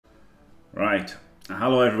Right,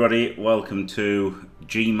 hello everybody, welcome to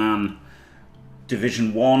G-Man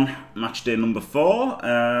Division 1, match day number 4.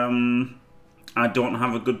 I don't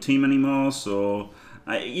have a good team anymore, so,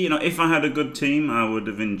 if I had a good team, I would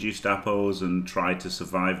have induced Appos and tried to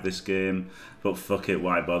survive this game, but fuck it,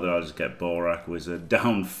 why bother, I'll just get Borak Wizard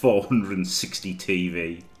down 460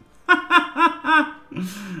 TV. I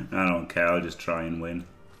don't care, I'll just try and win.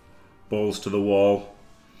 Balls to the wall,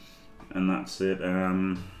 and that's it.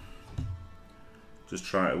 Just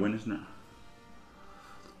try to win, isn't it?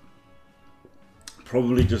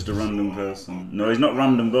 Probably just a random person. No, he's not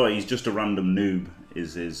random boy. He's just a random noob.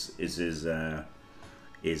 Is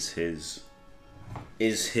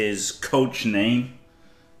his coach name?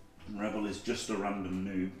 ReBBL is just a random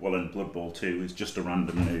noob. Well, in Blood Bowl 2, he's just a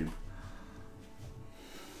random noob.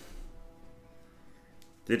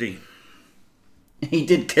 Did he? He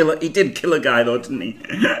did kill a guy though, didn't he?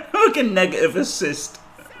 Like a negative assist.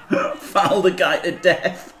 Foul the guy to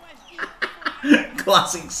death.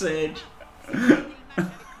 Classic Sage.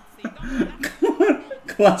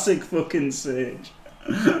 Classic fucking Sage.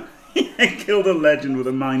 He killed a legend with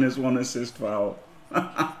a -1 assist foul.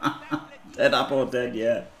 Dead up or dead,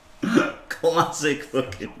 yeah. Classic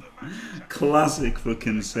fucking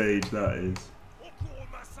Sage, that is.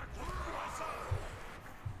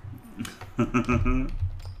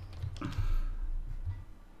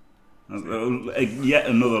 Yet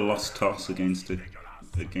another lost toss against a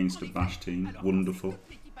Bash team. Wonderful.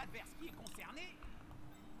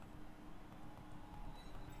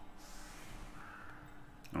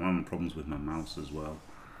 I'm having problems with my mouse as well.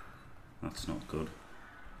 That's not good.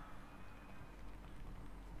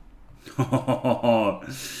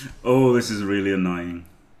 Oh, this is really annoying.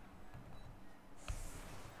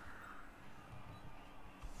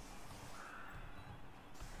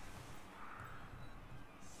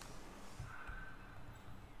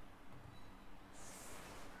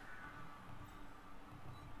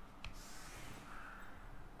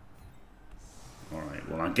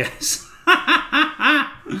 I guess.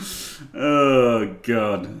 Oh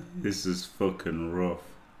god, this is fucking rough.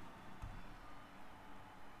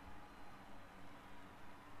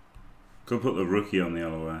 Could put the rookie on the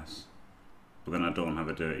LOS, but then I don't have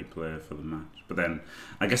a dirty player for the match. But then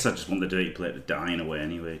I guess I just want the dirty player to die in a way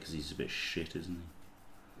anyway, because he's a bit shit, isn't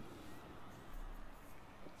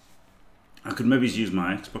he? I could maybe use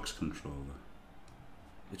my Xbox controller.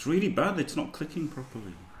 It's really bad, it's not clicking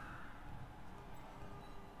properly.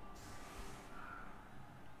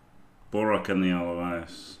 Borak and the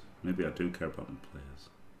LOS. Maybe I do care about my players.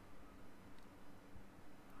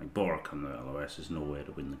 Like Borak and the LOS is no way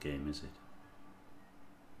to win the game, is it?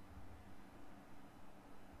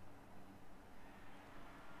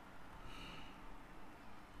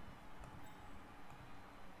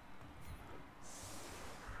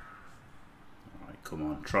 Alright, come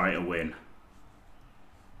on, try to win.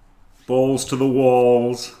 Balls to the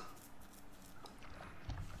walls.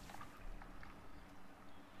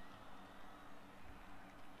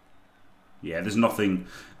 Yeah, there's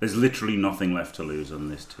literally nothing left to lose on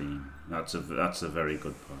this team. That's a very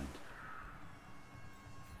good point.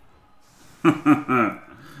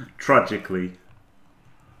 Tragically,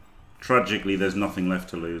 there's nothing left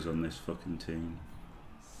to lose on this fucking team.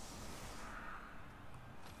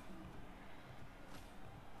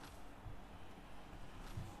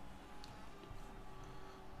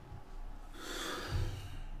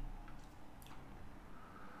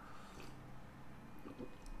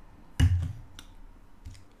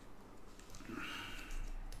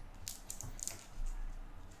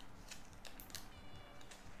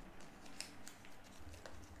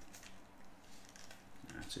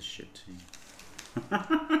 It's a shit team.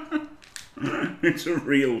 It's a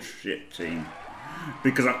real shit team.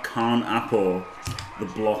 Because I can't Apo the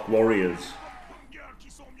block warriors.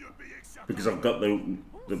 Because I've got the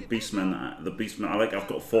beastmen. I've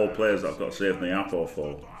got 4 players that I've got to save the Apo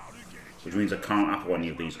for. Which means I can't Apo any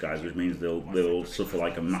of these guys, which means they'll suffer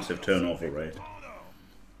like a massive turnover rate.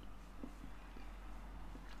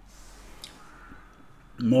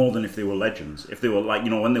 More than if they were legends. If they were like,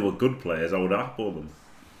 when they were good players, I would Apo them.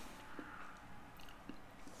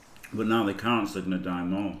 But now they can't, so they're gonna die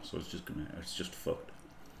more. So it's just fucked.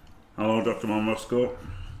 Hello, Dr. Moscow.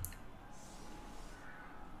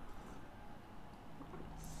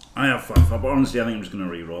 I have Fafa, but honestly, I think I'm just gonna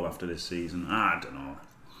re-roll after this season. I don't know.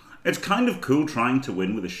 It's kind of cool trying to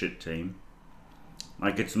win with a shit team.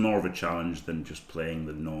 Like, it's more of a challenge than just playing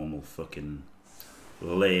the normal fucking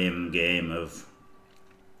lame game of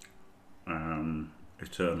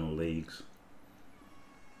Eternal Leagues.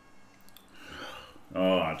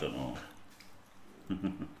 Oh, I don't know.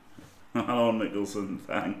 Hello, Nicholson.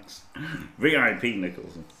 Thanks. VIP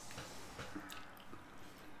Nicholson.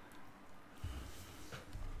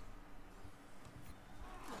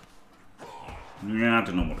 Yeah, I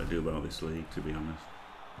don't know what to do about this league, to be honest.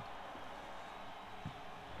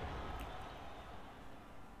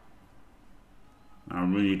 I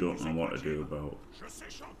really don't know what to do about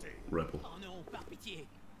ReBBL.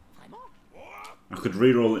 I could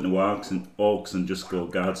reroll it into Orcs and just go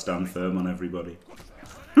guard stand firm on everybody.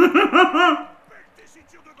 That'd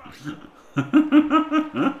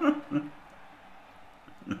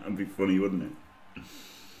be funny, wouldn't it?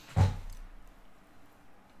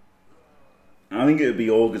 I think it would be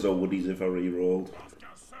Ogres or Woodies if I re-rolled.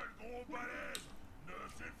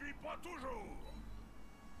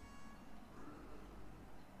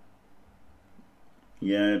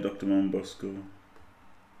 Yeah, Dr. Mombosco.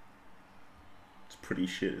 It's pretty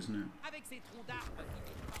shit, isn't it?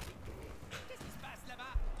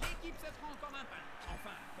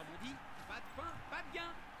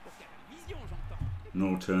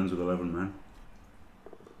 No turns with 11 men.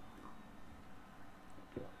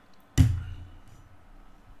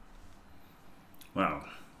 Wow,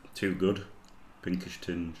 too good. Pinkish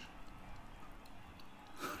tinge.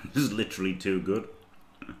 This is literally too good.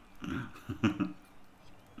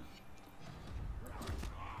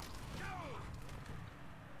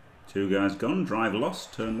 Two guys gone, drive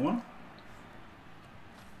lost, turn one.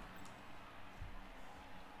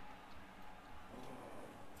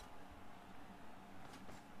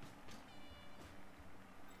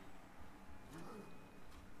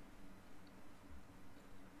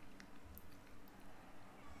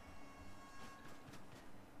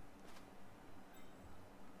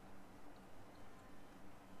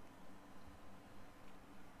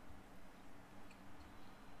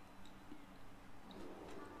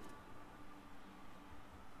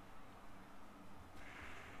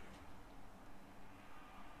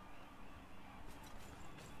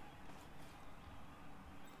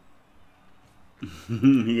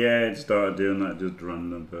 Yeah, it started doing that just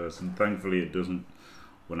random person. Thankfully it doesn't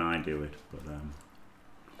when I do it, but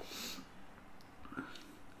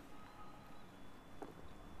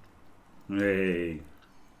hey.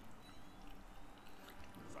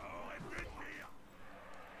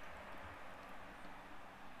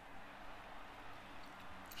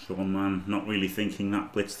 Sean man, not really thinking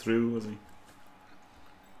that blitz through, was he?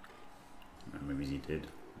 Maybe he did.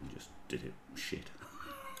 He just did it shit.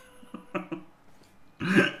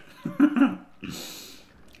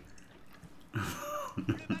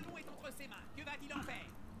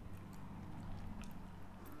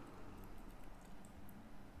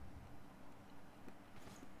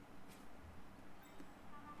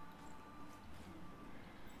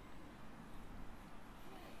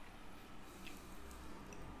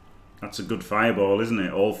 That's a good fireball, isn't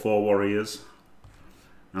it? All four warriors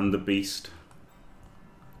and the beast.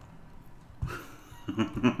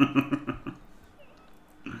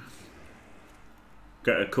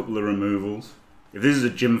 Get a couple of removals. If this is a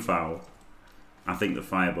gym foul, I think the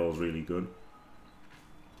fireball's really good.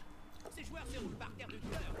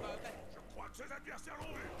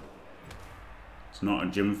 It's not a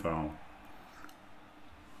gym foul.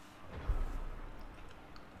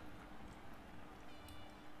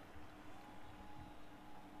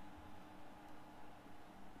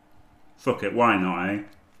 Fuck it, why not, eh?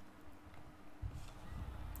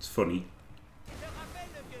 It's funny.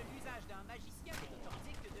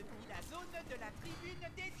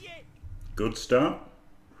 Good start.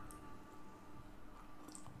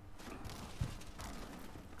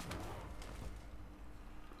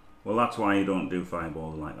 Well, that's why you don't do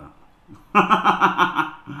fireballs like that.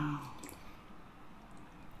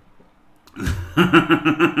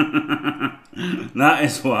 That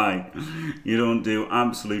is why you don't do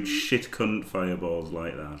absolute shit cunt fireballs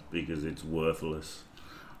like that, because it's worthless.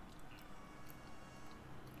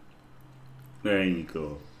 There you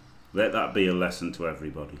go. Let that be a lesson to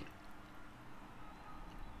everybody.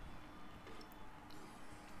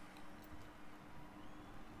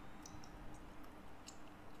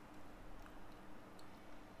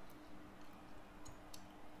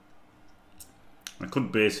 I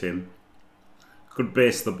could base him. I could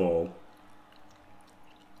base the ball.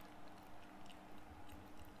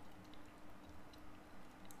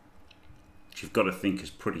 Which you've got to think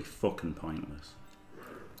is pretty fucking pointless.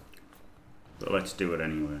 But let's do it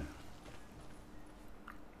anyway.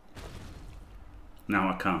 Now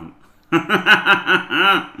I can't.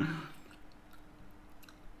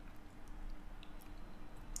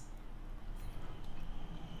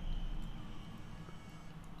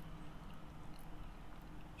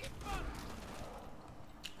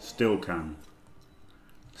 Still can.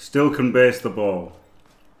 Still can base the ball.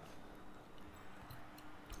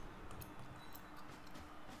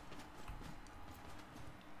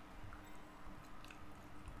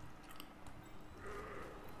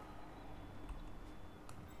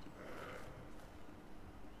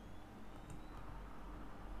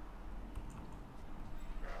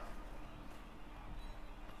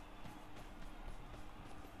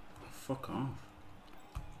 Fuck off.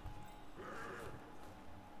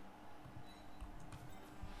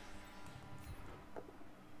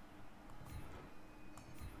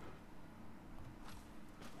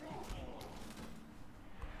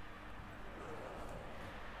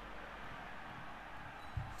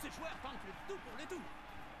 Ces joueurs tentent le tout pour le tout.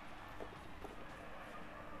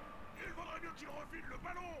 Il vaudrait mieux qu'il refile le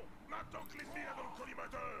ballon, maintenant que l'ennemi est dans le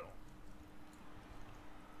collimateur.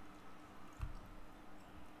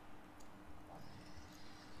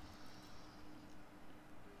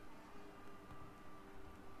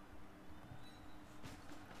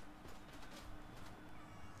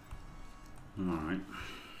 Alright.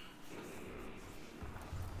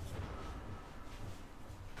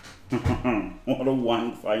 What a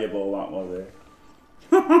wank fireball that was, eh?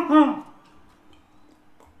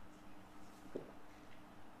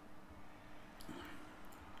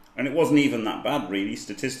 And it wasn't even that bad, really,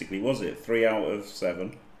 statistically, was it? 3 out of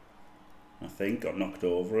 7, I think, got knocked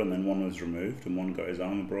over, and then one was removed, and one got his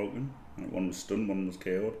armor broken. And one was stunned, one was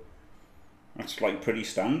KO'd. That's like pretty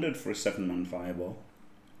standard for a 7-man fireball.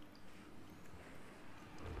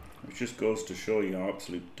 Which just goes to show you how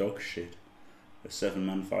absolute dog shit a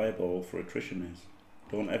 7-man fireball for attrition is.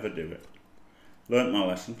 Don't ever do it. Learnt my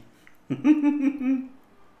lesson.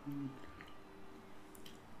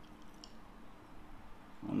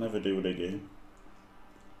 I'll never do it again.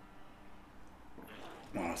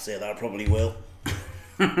 Well, I say that I probably will.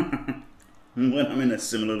 When I'm in a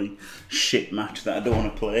similarly shit match that I don't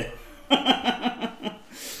want to play.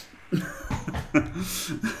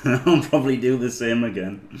 I'll probably do the same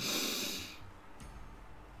again.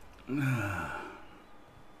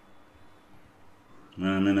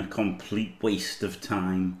 I'm in a complete waste of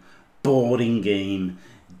time. Boring game.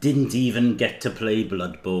 Didn't even get to play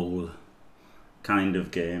Blood Bowl. Kind of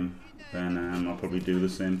game. Then I'll probably do the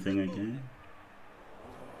same thing again.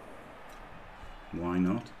 Why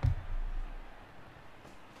not?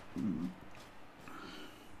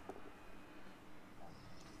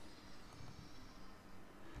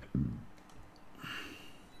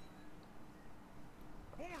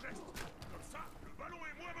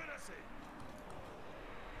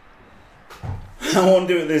 I won't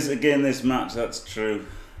do it this match, that's true.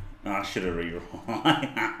 Oh, I should have rerolled.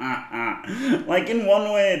 Like, in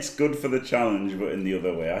one way it's good for the challenge, but in the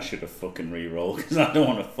other way I should have fucking rerolled, because I don't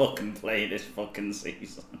want to fucking play this fucking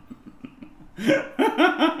season.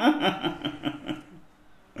 I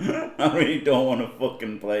really don't want to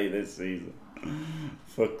fucking play this season.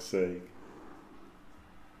 Fuck's sake.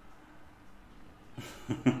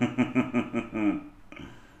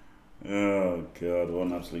 Oh god, what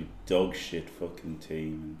an absolute dog shit fucking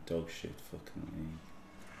team and dog shit fucking league.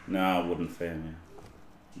 No, I wouldn't fail me.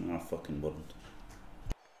 No, I fucking wouldn't.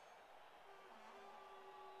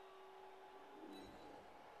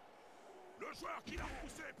 Le joueur qui l'a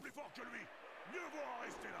repoussé est plus fort que lui. Mieux vaut en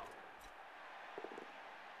rester là.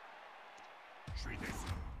 Je suis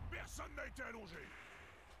déçu. Personne n'a été allongé.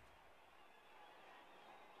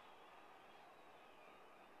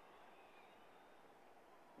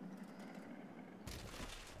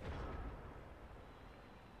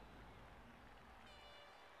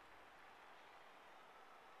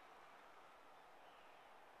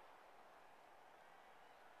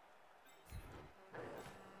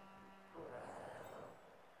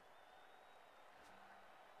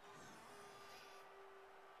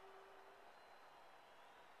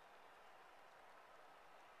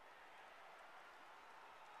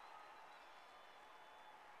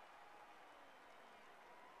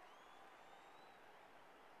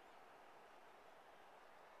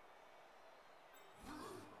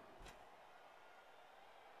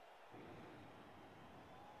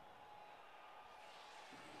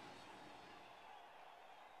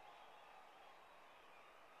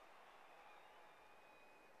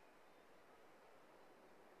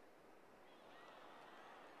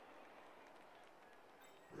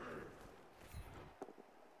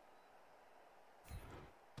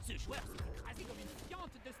 Ce joueur s'est écrasé comme une fiente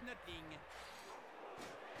de snotling.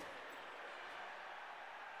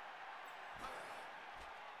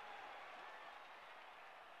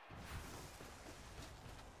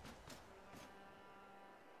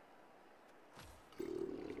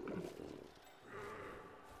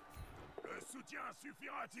 Le soutien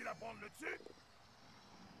suffira-t-il à prendre le dessus?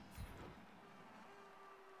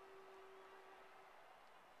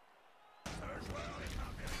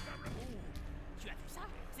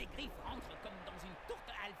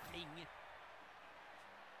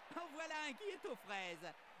 vin qui est aux fraises.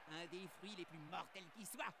 Un des fruits les plus mortels qui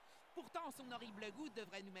soient. Pourtant, son horrible goût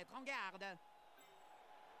devrait nous mettre en garde.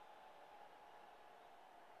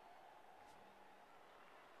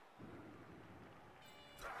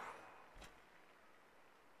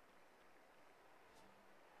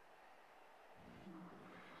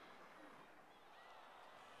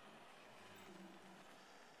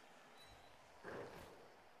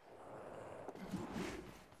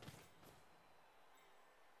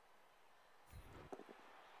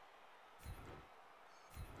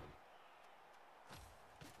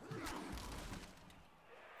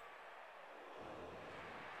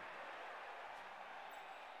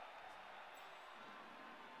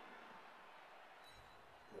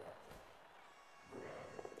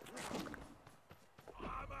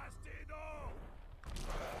 Ramasse tes dents!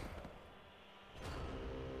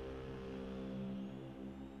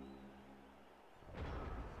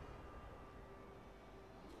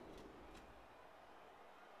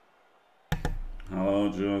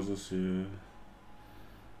 Hello, Joseph.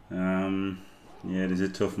 Yeah, it is a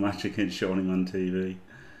tough match against showing him on TV.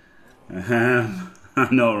 I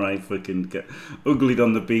know, right? Fucking get uglied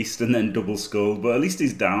on the beast and then double skulled, but at least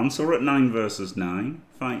he's down. So we're at 9 versus 9,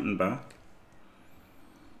 fighting back.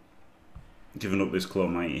 Giving up this Claw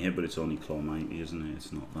Mighty here, but it's only Claw Mighty, isn't it?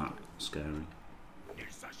 It's not that scary.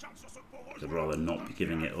 I'd rather not be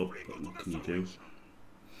giving it up, but what can you do?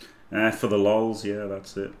 For the lols, yeah,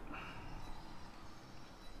 that's it.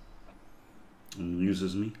 And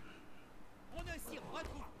uses me. On ne s'y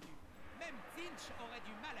retrouve plus. Même Finch aurait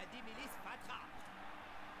du mal à démêler ce fatras.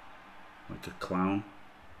 Like a clown.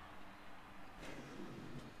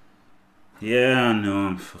 Yeah, I know,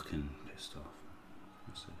 I'm fucking pissed off.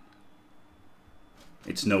 That's it.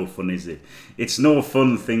 It's no fun, is it? It's no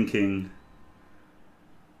fun thinking...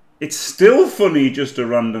 It's still funny, just a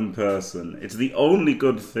random person. It's the only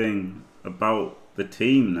good thing about the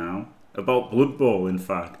team now. About Blood Bowl, in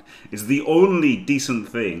fact. It's the only decent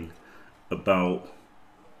thing about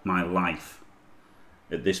my life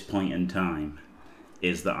at this point in time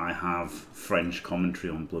is that I have French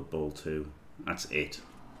commentary on Blood Bowl 2. That's it.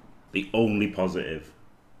 The only positive.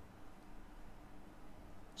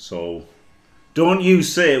 So, don't you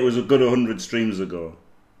say it was a good 100 streams ago.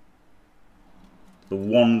 The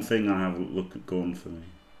one thing I have going for me.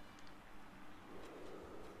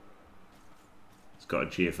 It's got a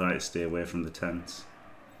GFI to stay away from the tents.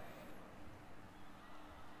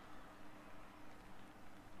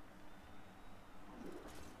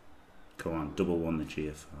 Come on, double one the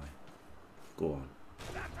GFI. Go on.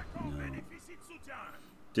 No.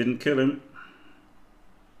 Didn't kill him.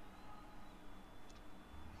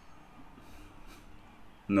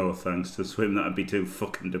 No thanks to swim, that'd be too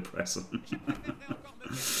fucking depressing.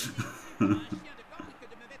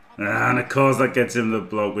 And of course that gets him the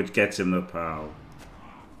block, which gets him the pow.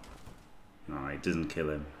 Alright, doesn't kill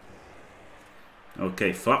him.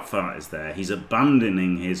 Okay, Flapfart is there. He's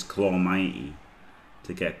abandoning his Claw Mighty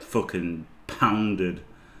to get fucking pounded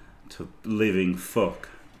to living fuck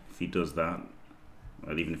if he does that.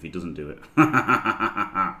 Well, even if he doesn't do it.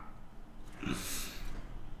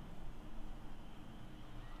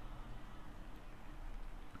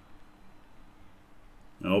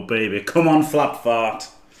 Oh baby, come on Flapfart.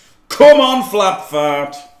 Come on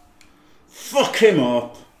Flapfart. Fuck him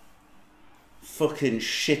up. Fucking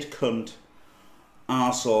shit cunt.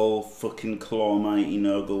 Arsehole fucking Claw Mighty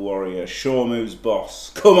Nurgle Warrior. Shomu's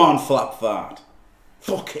boss. Come on Flapfart.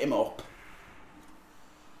 Fuck him up.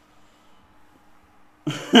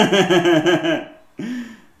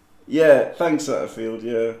 Yeah, thanks Satterfield,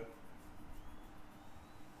 yeah.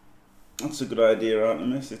 That's a good idea,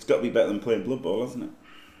 Artemis. It's got to be better than playing Blood Bowl, hasn't it?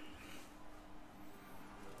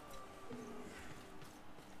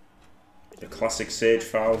 The classic Sage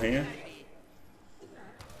foul here.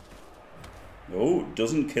 Oh,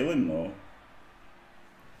 doesn't kill him though.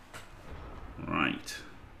 Right.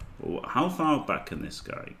 Well, how far back can this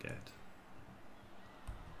guy get?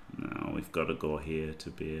 Now we've got to go here to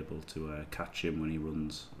be able to catch him when he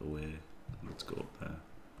runs away. Let's go up there.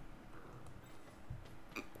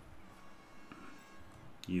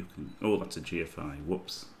 You can... Oh, that's a GFI.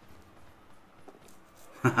 Whoops.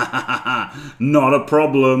 Not a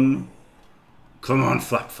problem. Come on,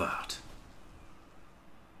 Flapfart.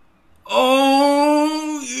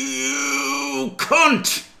 Oh, you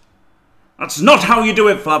cunt! That's not how you do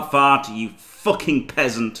it, Flapfart, you fucking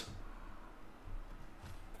peasant.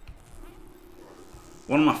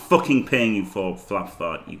 What am I fucking paying you for,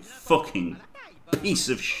 Flapfart, you fucking piece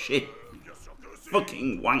of shit.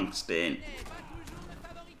 Fucking wankstain.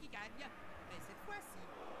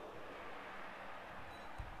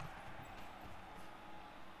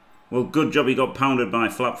 Well, good job he got pounded by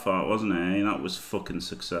Flapfart, wasn't it? That was fucking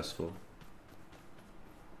successful.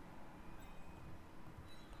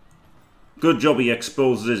 Good job he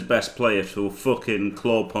exposes his best player to a fucking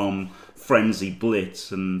Clawpalm frenzy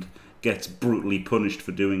blitz and gets brutally punished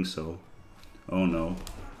for doing so. Oh no.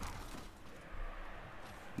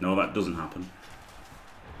 No, that doesn't happen.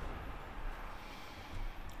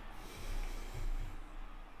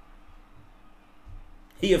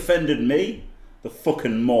 He offended me, the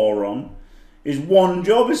fucking moron. His one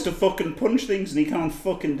job is to fucking punch things and he can't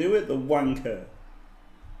fucking do it, the wanker.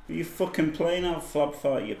 Are you fucking playing out,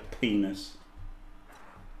 Flapfart, you penis?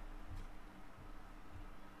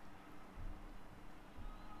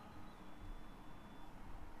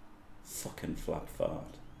 Fucking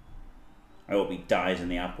Flapfart. I hope he dies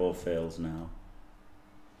and the Apo fails now.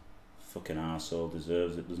 Fucking arsehole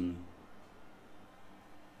deserves it, doesn't he?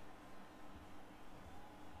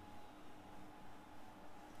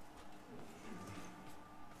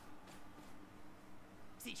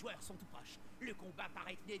 Ces joueurs sont tout proches. Le combat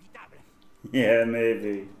paraît inévitable. Yeah,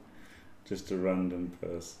 maybe. Just a random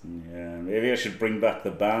person. Yeah, maybe I should bring back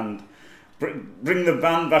the band. Bring the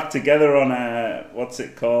band back together on a... What's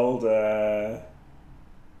it called?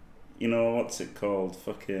 You know, what's it called?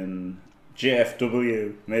 Fucking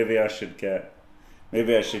JFW. Maybe I should get, you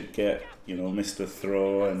know, Mr.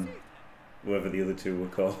 Throw and whoever the other two were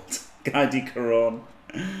called. Guy Caron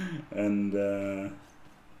and the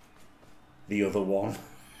other one.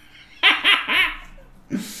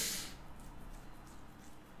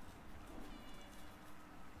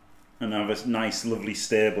 And have a nice, lovely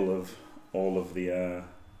stable of all of the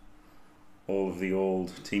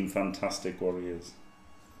old Team Fantastic warriors.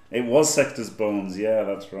 It was Sextus Bones, yeah,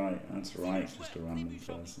 that's right. That's right, just a random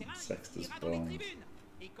person. Sextus Bones.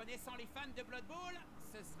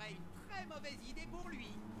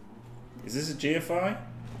 Is this a GFI?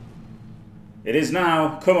 It is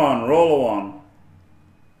now. Come on, roll a one.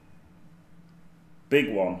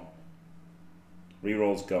 Big one.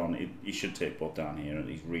 Reroll's gone. He should take both down here, and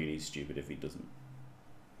he's really stupid if he doesn't.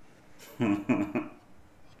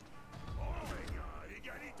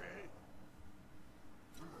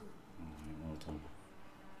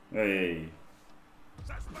 Hey.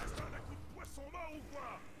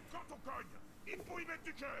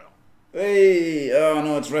 Hey! Oh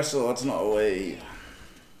no, it's wrestle. That's not a wave.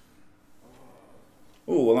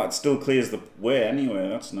 Oh, well, that still clears the way anyway.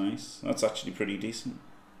 That's nice. That's actually pretty decent.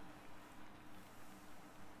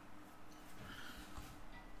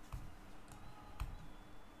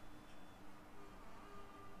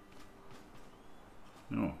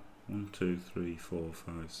 No. 1, 2, 3, 4,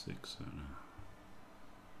 5, 6, 7.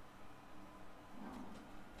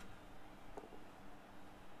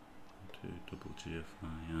 Double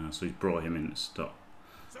GFI, yeah, so he's brought him in to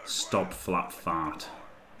stop Flapfart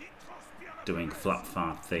doing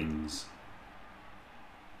Flapfart things.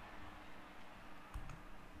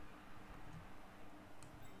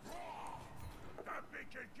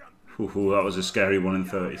 Ooh, that was a scary one in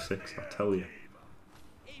 36, I tell you.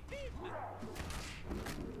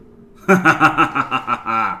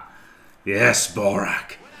 Yes,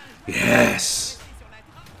 Borak. Yes.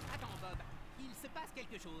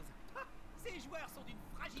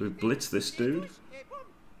 Do we blitz this dude?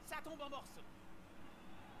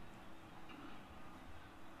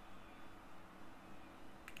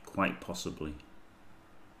 Quite possibly.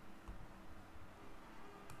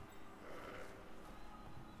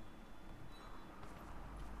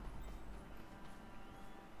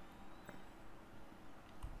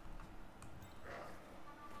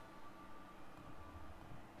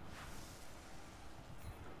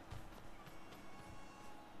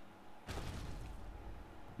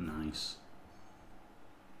 Nice.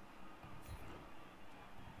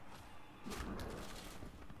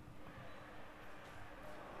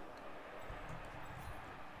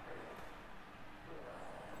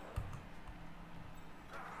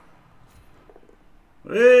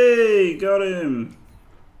 Hey, got him.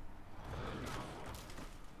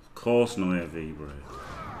 Of course, no AV break.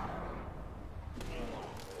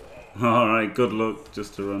 Alright, good luck.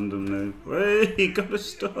 Just a random move. Hey, he got a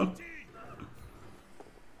stun.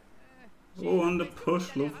 Oh, under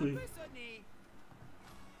push, lovely.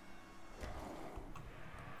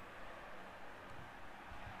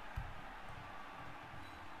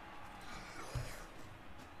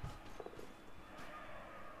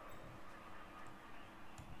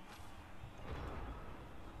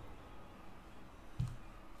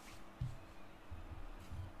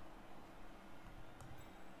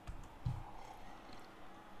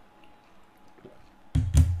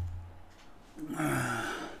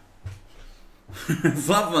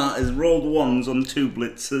 Flapfart has rolled ones on 2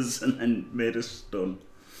 blitzers and then made a stun.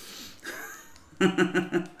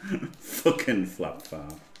 Fucking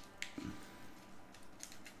Flapfart.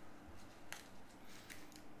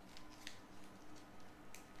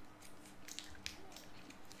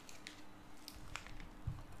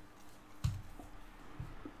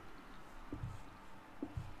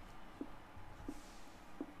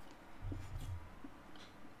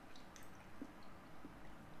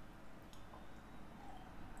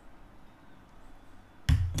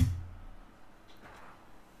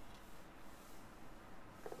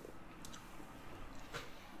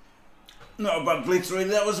 Not a bad blitz really.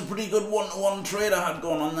 That was a pretty good one-to-one trade I had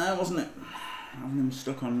going on there, wasn't it? Having him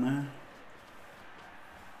stuck on there.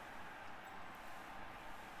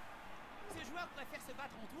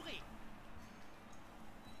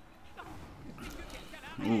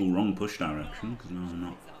 Oh, wrong push direction because now I'm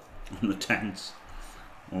not on the tents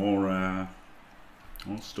or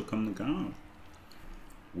stuck on the guard.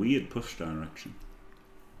 Weird push direction.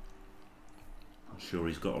 I'm sure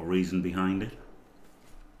he's got a reason behind it.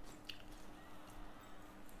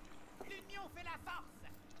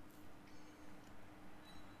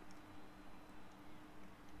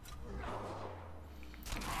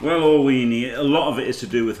 Well, all we need, a lot of it is to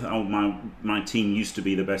do with how my team used to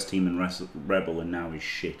be the best team in ReBBL and now is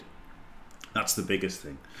shit. That's the biggest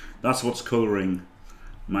thing. That's what's colouring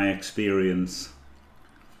my experience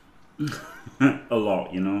a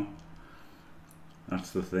lot, you know? That's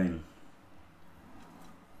the thing.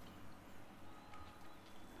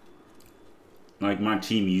 Like, my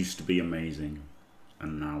team used to be amazing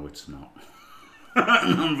and now it's not.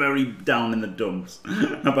 I'm very down in the dumps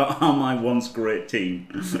about how my once great team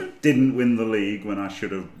didn't win the league when I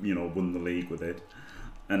should have, you know, won the league with it.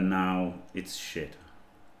 And now it's shit.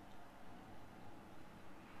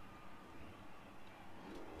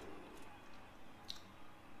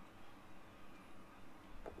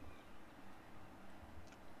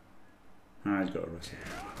 Ah, he's got a recipe.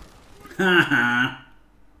 Ha ha!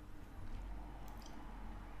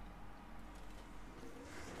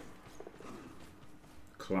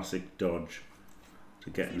 Classic dodge to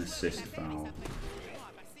get an assist foul.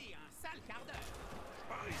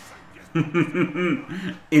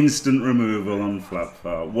 Instant removal on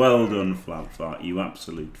Flapfart. Well done, Flapfart, you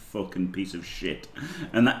absolute fucking piece of shit.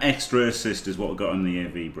 And that extra assist is what got him the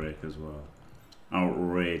AV break as well.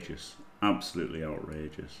 Outrageous. Absolutely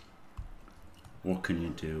outrageous. What can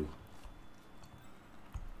you do?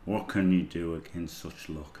 What can you do against such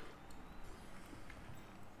luck?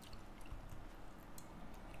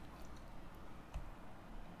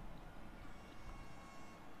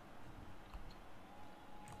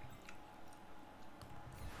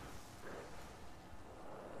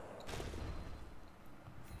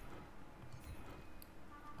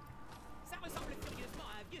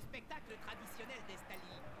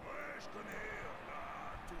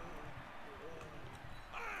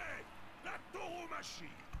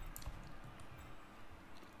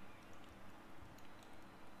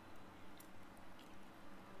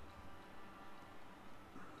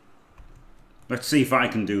 Let's see if I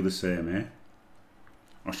can do the same, eh?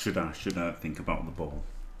 Or should I think about the ball?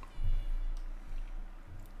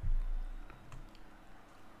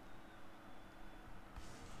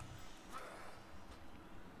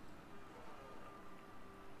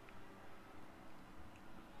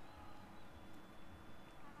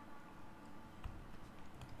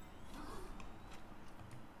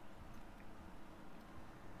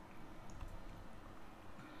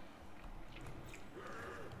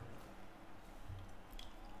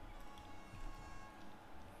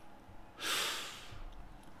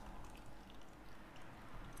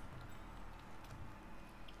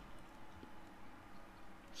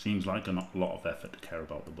 Seems like a lot of effort to care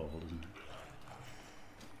about the ball, doesn't it?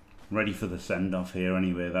 Ready for the send-off here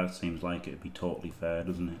anyway, that seems like it'd be totally fair,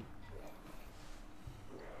 doesn't it?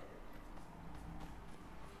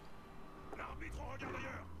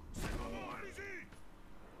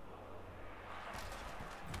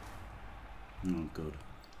 Oh, good.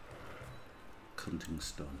 Cunting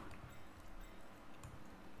stun.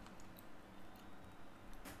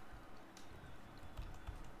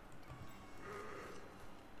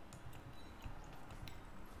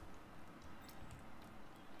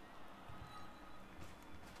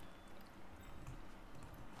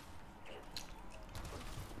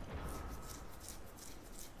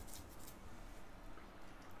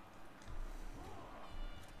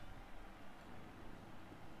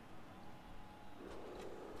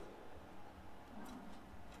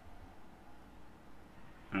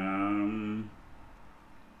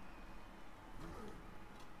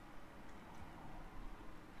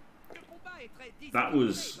 That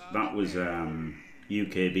was UK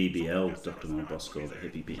BBL, Dr. Bosco, that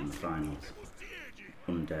Hippie beat in the finals.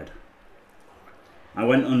 Undead. I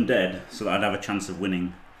went undead so that I'd have a chance of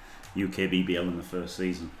winning UK BBL in the first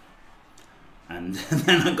season. And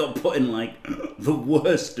then I got put in like the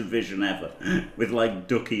worst division ever with like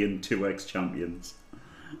Ducky and 2 ex-champions.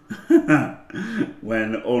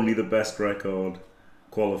 When only the best record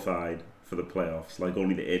qualified for the playoffs. Like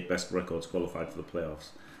only the 8 best records qualified for the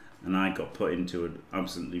playoffs. And I got put into an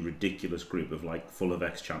absolutely ridiculous group of like full of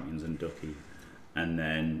ex-champions and Ducky. And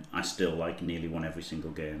then I still like nearly won every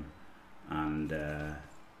single game. And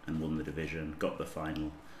won the division, got the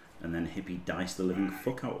final. And then Hippie diced the living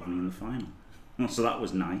fuck out of me in the final. So that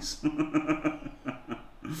was nice.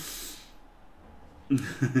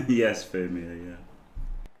 Yes, Femia, yeah.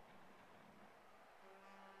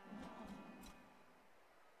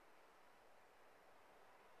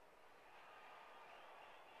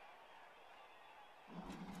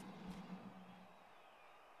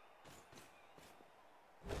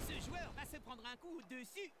 Ce joueur va se prendre un coup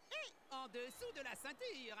dessus et en dessous de la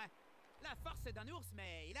ceinture. La force d'un ours,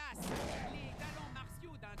 mais hélas, les talents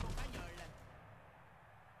martiaux d'un campagnol.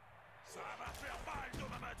 Ça va faire mal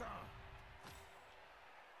demain matin.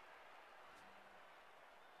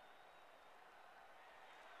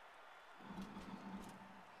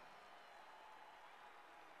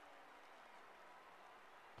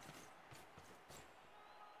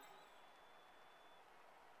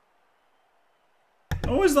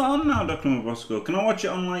 Oh, is that on now, Dr. Bosco? Can I watch it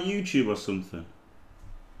on like YouTube or something?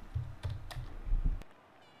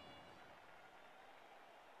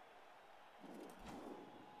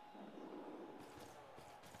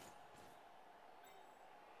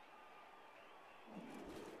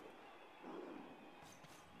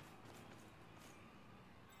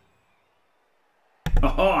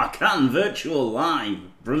 Oh, I can! Virtual live!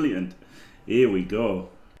 Brilliant. Here we go.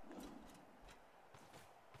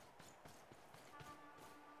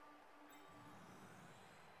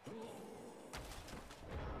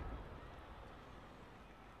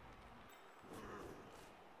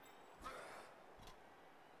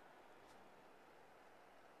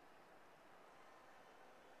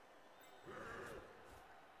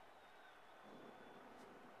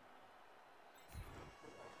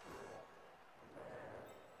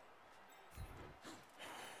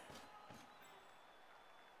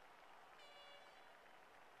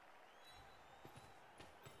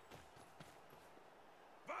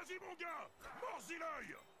 Vas-y mon gars, mords-y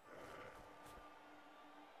l'œil.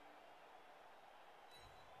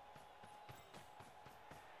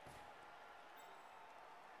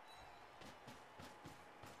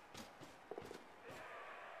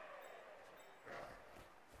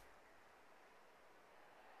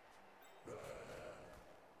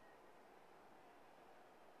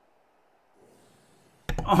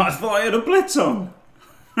 Oh, I thought I had a blitz on!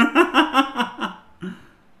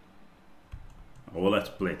 Oh, well, let's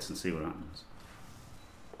blitz and see what happens.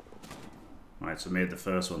 Right, so made the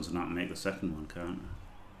first one, so now make the second one, can't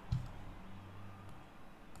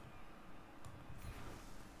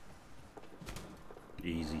I?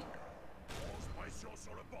 Easy. Pression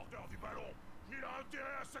sur le porteur du ballon. Il a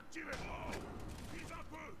intérêt à s'activer. Vise un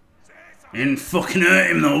peu. C'est ça. Didn't fucking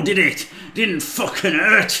hurt him though, did it? Didn't fucking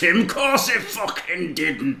hurt him. Course it fucking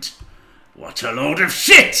didn't. What a load of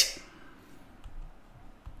shit!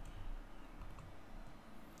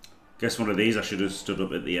 Guess one of these I should have stood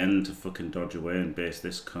up at the end to fucking dodge away and base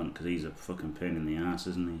this cunt, because he's a fucking pain in the ass,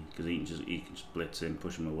 isn't he? Because he can just blitz in,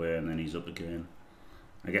 push him away, and then he's up again.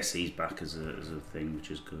 I guess he's back as a thing, which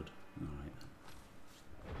is good. Alright then.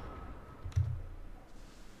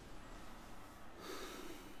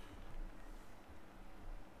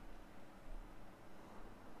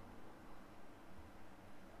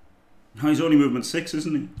 Oh, he's only movement 6,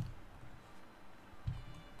 isn't he?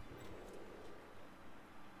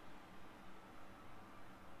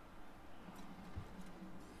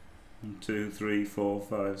 1, 2, 3, 4,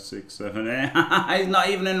 5, 6, 7, 8. He's not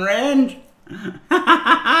even in range. Didn't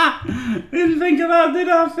think of that, did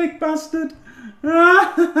I, thick bastard?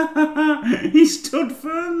 He stood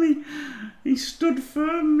firmly. He stood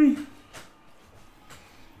firmly.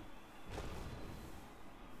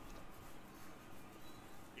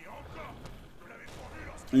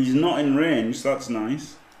 He's not in range, so that's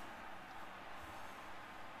nice.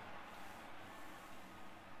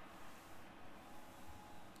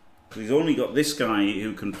 He's only got this guy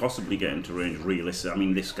who can possibly get into range realistically. I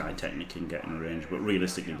mean, this guy technically can get in range, but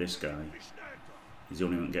realistically this guy is the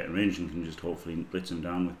only one getting range and can just hopefully blitz him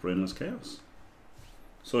down with Brainless Chaos.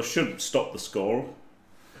 So it should stop the score,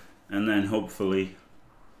 and then hopefully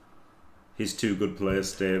his two good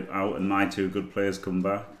players stay out and my two good players come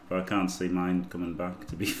back. But I can't see mine coming back,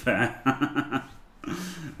 to be fair.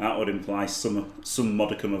 That would imply some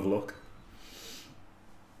modicum of luck.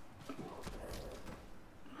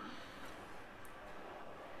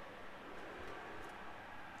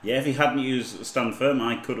 Yeah, if he hadn't used stand firm,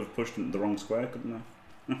 I could have pushed him to the wrong square, couldn't I?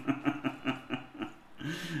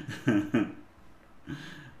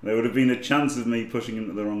 There would have been a chance of me pushing him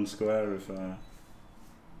to the wrong square if I...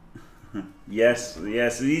 Yes,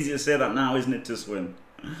 it's easy to say that now, isn't it, to swim?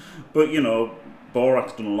 But, you know,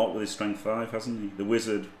 Borak's done a lot with his strength 5, hasn't he? The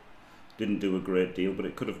wizard didn't do a great deal, but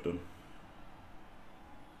it could have done.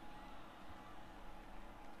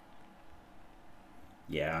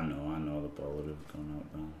 Yeah, I know the ball would have gone out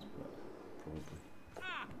of bounds, but probably.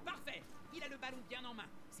 Ah, parfait. Il a le ballon bien en main.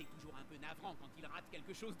 C'est toujours un peu navrant quand il rate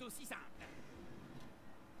quelque chose d'aussi simple.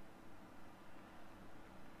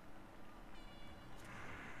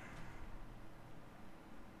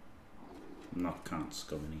 No, can't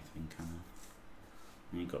score anything, can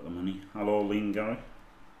I? Ain't got the money. Hello, Lean Gary.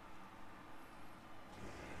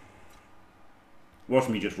 Watch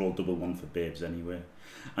me just roll double one for babes anyway.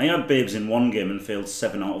 I had babes in one game and failed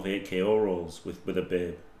 7 out of 8 KO rolls with a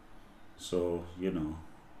babe. So, you know.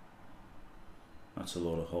 That's a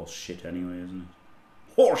load of horse shit anyway, isn't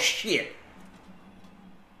it? Horse shit!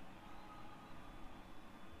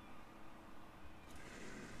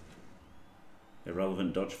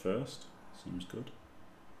 Irrelevant dodge first. Seems good.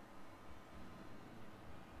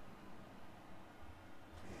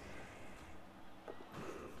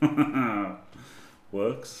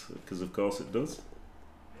 Works, because of course it does.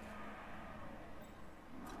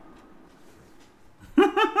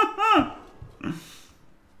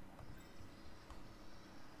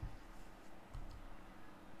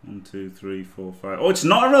 One, two, three, four, five. Oh, it's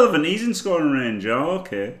not irrelevant. He's in scoring range. Oh,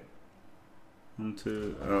 okay. 1,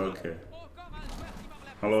 2. Oh, okay.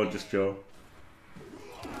 Hello, just Joe.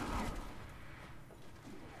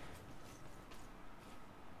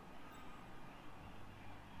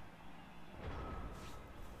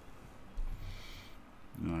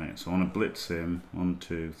 Right, so I want to blitz him. 1,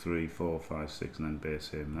 2, 3, 4, 5, 6, and then base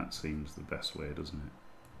him. That seems the best way, doesn't it?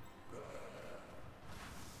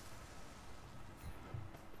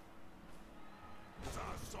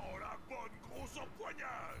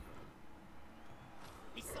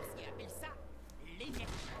 Les sorciers appellent ça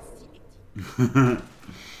l'énergie.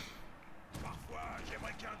 Parfois,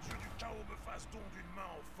 j'aimerais qu'un dieu du chaos me fasse don d'une main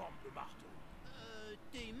en forme de marteau.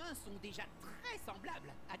 Tes mains sont déjà très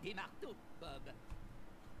semblables à des marteaux, Bob.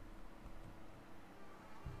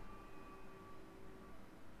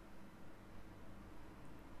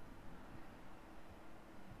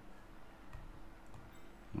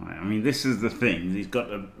 Right, I mean, this is the thing. He's got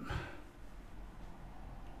to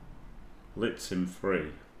blitz him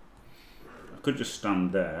free. I could just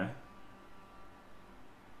stand there.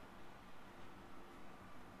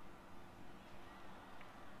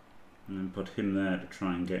 And then put him there to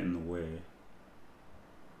try and get in the way.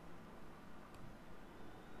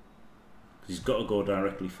 Because he's got to go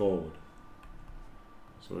directly forward.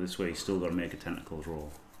 So this way he's still got to make a tentacles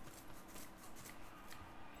roll.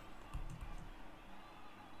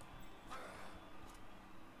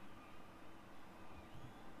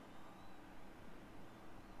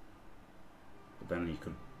 But then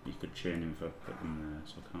you could chain him for putting there,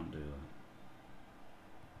 so I can't do that.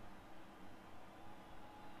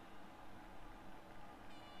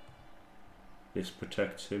 This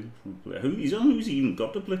protects him from who's he even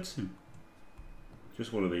got to blitz him?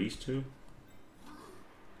 Just one of these two.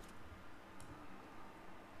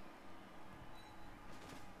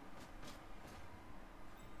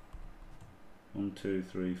 One, two,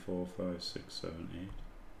 three, four, five, six, 7, 8.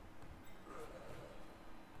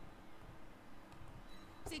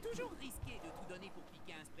 C'est toujours risqué de tout donner pour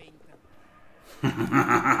piquer un sprint.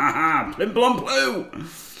 Plim plom ploo!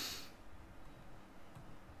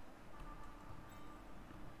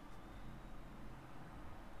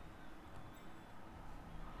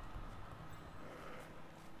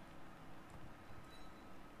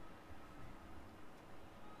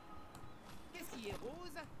 Qu'est-ce qui est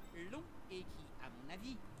rose, long et qui, à mon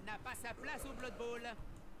avis, n'a pas sa place au Blood Bowl?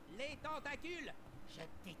 Les tentacules. Je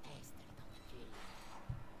déteste les tentacules.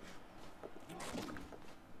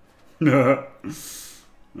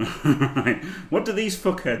 What do these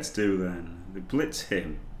fuckheads do then? They blitz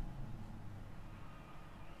him.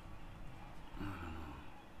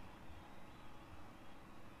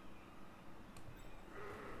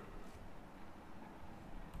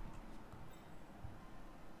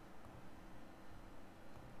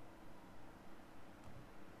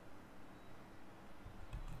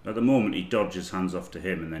 At the moment, he dodges hands off to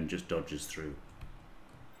him and then just dodges through.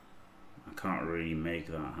 I can't really make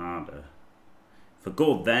that harder. If I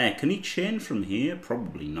go there, can he chain from here?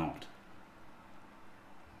 Probably not.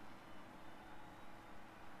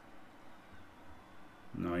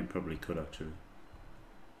 No, he probably could actually.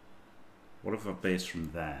 What if I base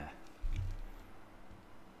from there?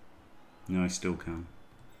 No, I still can.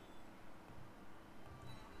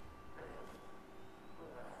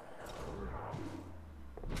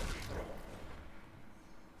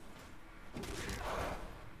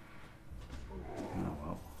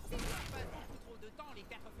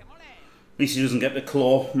 At least he doesn't get the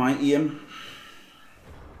claw mighty him.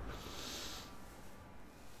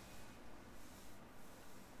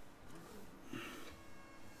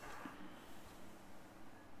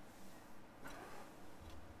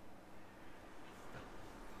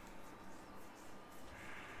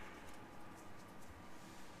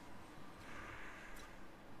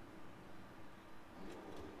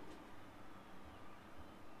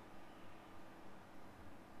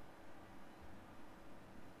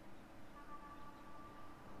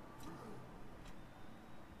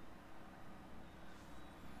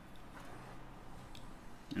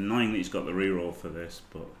 Annoying that he's got the reroll for this,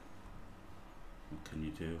 but what can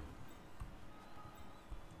you do?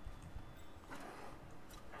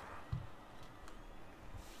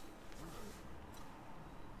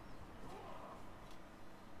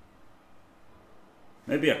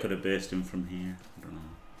 Maybe I could have based him from here. I don't know.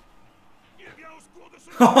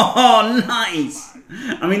 Oh, nice!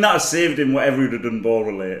 I mean, that saved him whatever he would have done ball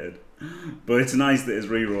related. But it's nice that his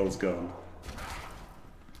reroll's gone.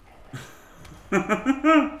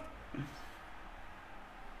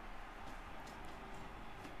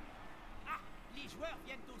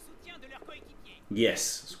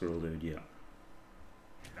 Yes, Squirrel Dude, yeah.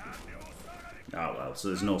 Oh well, so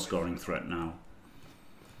there's no scoring threat now.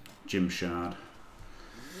 Jim Shard.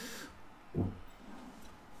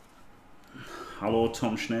 Hello,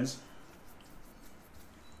 Tom Schnez.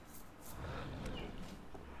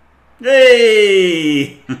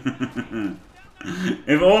 Hey!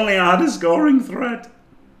 If only I had a scoring threat.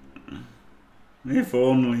 If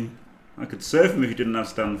only. I could surf him if he didn't have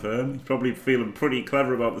stand firm. He's probably feeling pretty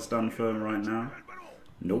clever about the stand firm right now.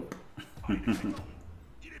 Nope.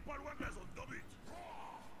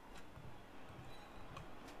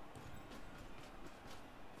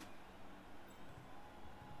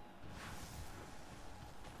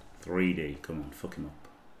 3D, come on, fuck him up.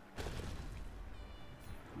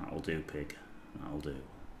 That'll do, pig. That'll do.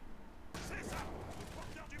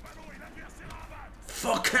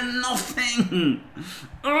 Fucking nothing!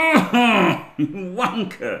 Oh, you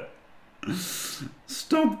wanker!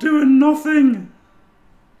 Stop doing nothing!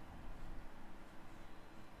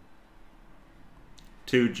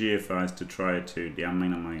 2 GFIs to try a 2D. I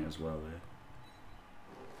mean, I might as well, yeah.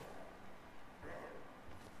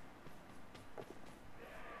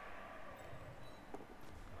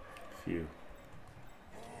 Phew.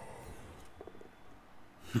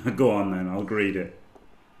 Go on then, I'll greet it.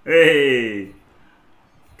 Hey!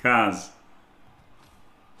 Kaz.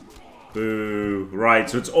 Boo. Right,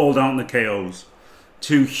 so it's all down to the KOs.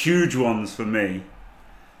 2 huge ones for me.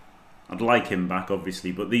 I'd like him back,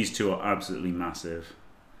 obviously, but these 2 are absolutely massive.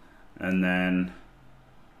 And then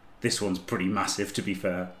this one's pretty massive, to be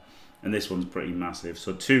fair. And this one's pretty massive.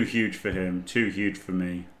 So 2 huge for him, 2 huge for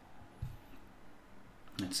me.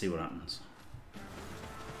 Let's see what happens.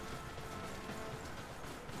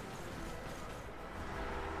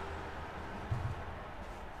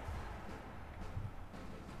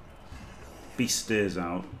 Beast stays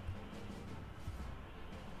out.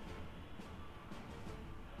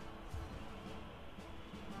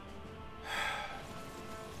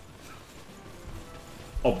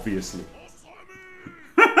 Obviously.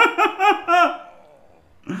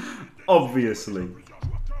 Obviously.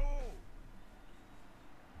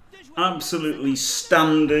 Absolutely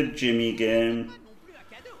standard Jimmy game.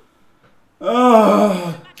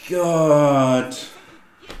 Oh, God.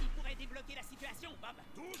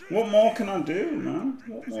 What more can I do, man?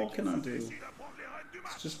 What more can I do?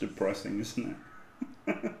 It's just depressing, isn't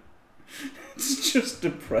it? It's just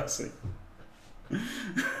depressing.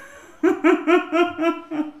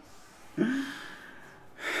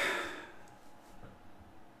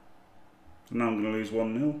 Now I'm going to lose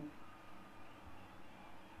 1-0.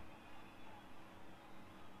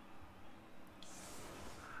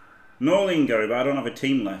 No, Gary, but I don't have a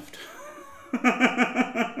team left.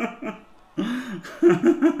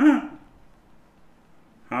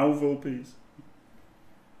 How, Vulpes?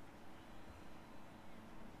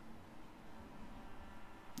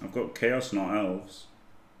 I've got Chaos, not Elves.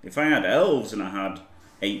 If I had Elves and I had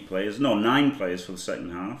 8 players. No, 9 players for the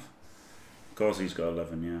second half. Of course he's got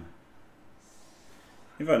 11, yeah.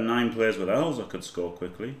 If I had 9 players with elves, I could score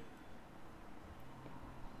quickly.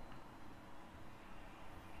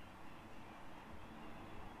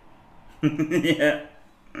 Yeah.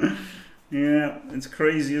 Yeah, it's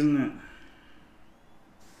crazy, isn't it?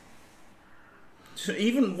 So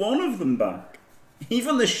even one of them back.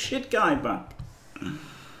 Even the shit guy back.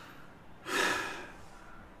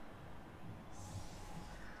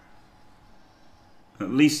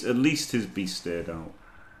 At least his beast stayed out.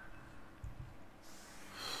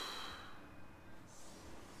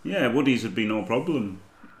 Yeah, Woody's would be no problem.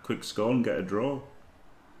 Quick score and get a draw.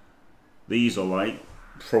 These are like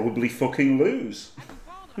probably fucking lose.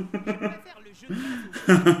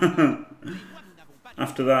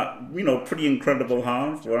 After that, you know, pretty incredible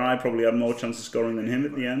half where I probably had more chance of scoring than him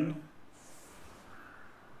at the end.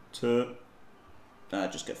 To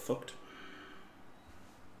just get fucked.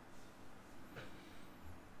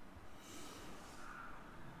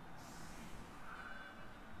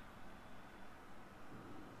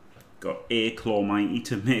 Got a Claw Mighty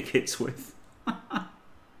to make hits with.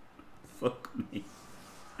 Fuck me.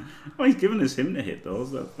 Oh, he's given us him to hit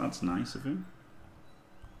those. That's nice of him.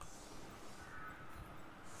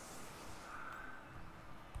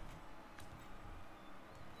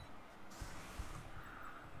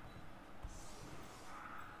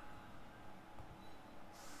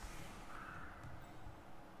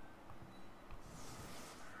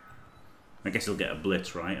 I guess he'll get a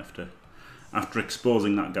blitz, right? After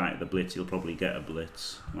exposing that guy to the blitz, he'll probably get a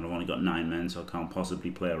blitz. And I've only got 9 men, so I can't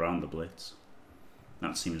possibly play around the blitz.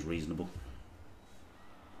 That seems reasonable.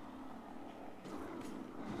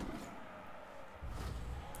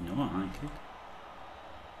 No, I like it.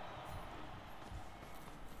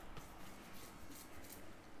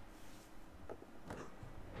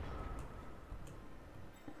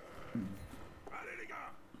 Allez les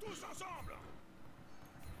gars, tous ensemble.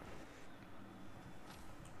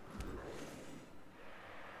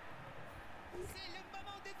 C'est le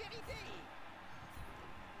moment de vérité.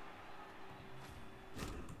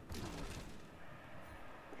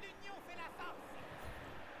 L'union fait la force.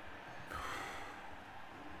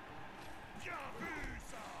 Bien vu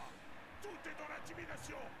ça. Tout est dans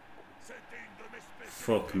l'intimidation. C'était une de mes spécialités.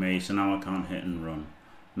 Fuck me, so now I can't hit and run.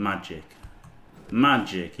 Magic.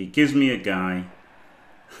 Magic. He gives me a guy.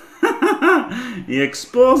 He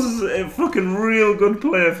exposes a fucking real good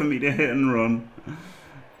player for me to hit and run.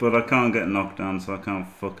 But I can't get knocked down, so I can't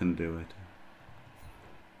fucking do it.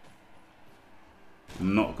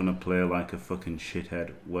 I'm not gonna play like a fucking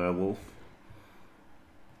shithead werewolf.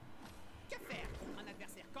 Que faire? Un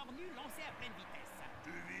adversaire cornu lancé à pleine vitesse.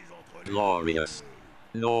 Tu vises entre les Glorious.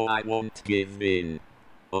 No, I won't give in.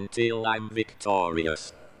 Until I'm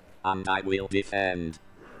victorious. And I will defend.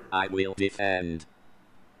 I will defend.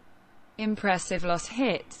 Impressive loss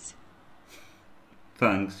hits.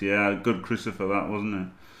 Thanks, yeah, good Christopher that, wasn't it?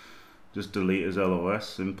 Just delete his LOS,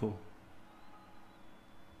 simple.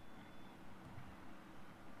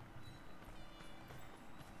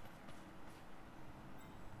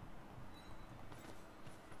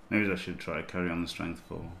 Maybe I should try to carry on the strength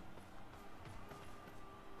 4.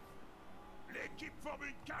 L'équipe forme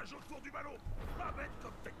une cage autour du ballon. Pas bête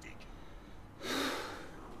comme technique.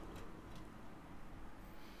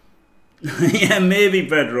 Yeah, maybe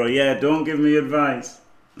Pedro, yeah, don't give me advice.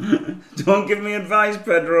 Don't give me advice,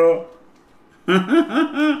 Pedro.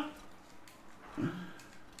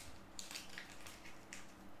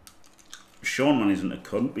 Sean Man isn't a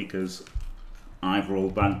cunt because I've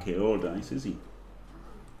rolled bad KO dice, is he?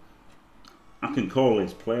 I can call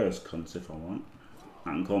his players cunts if I want.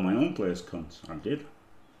 I can call my own players cunts. I did.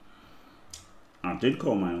 I did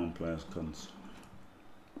call my own players cunts.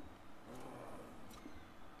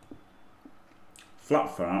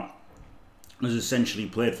 Flatfart has essentially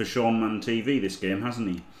played for Sean Man TV this game, hasn't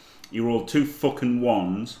he? He rolled 2 fucking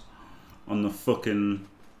 1s on the fucking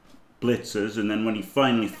blitzers, and then when he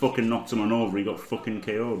finally fucking knocked someone over, he got fucking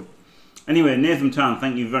KO'd. Anyway, Nathan Tan,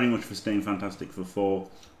 thank you very much for staying fantastic for 4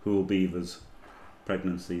 Hool Beavers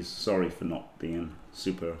pregnancies. Sorry for not being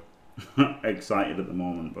super excited at the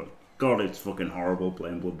moment, but God, it's fucking horrible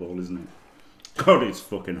playing Blood Bowl, isn't it? God, it's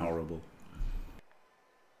fucking horrible.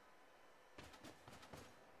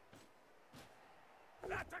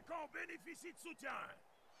 L'attaquant bénéficie de soutien.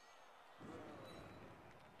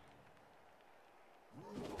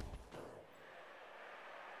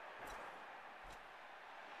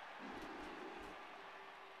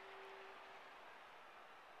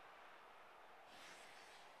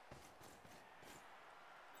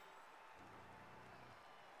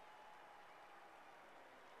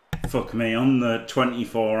 Fuck me, on the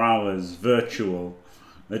 24 hours virtual,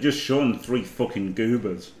 they're just showing 3 fucking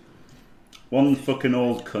goobers. One fucking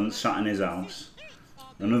old cunt sat in his house.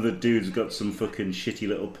 Another dude's got some fucking shitty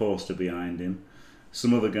little poster behind him.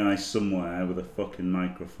 Some other guy somewhere with a fucking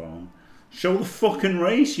microphone. Show the fucking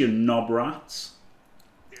race, you knob rats.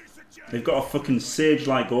 They've got a fucking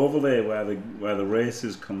sage-like overlay where the race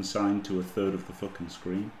is consigned to a third of the fucking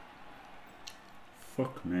screen.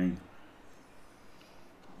 Fuck me.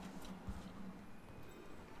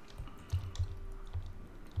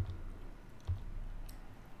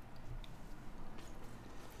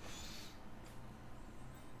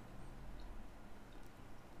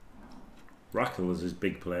 Rackle was his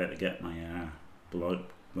big player to get my blood.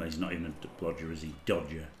 Well, he's not even a blodger, is he?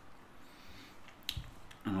 Dodger.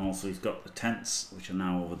 And also he's got the tents, which are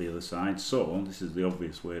now over the other side. So this is the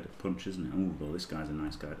obvious way to punch, isn't it? Oh, well, this guy's a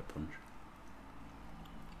nice guy to punch.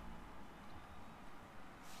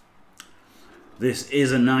 This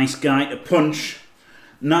is a nice guy to punch.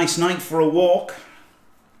 Nice night for a walk.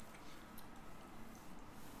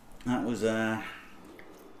 That was a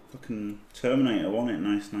fucking Terminator, wasn't it?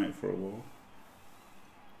 Nice night for a walk.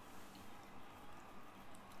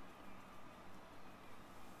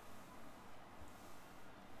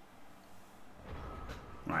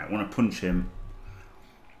 Right, I want to punch him.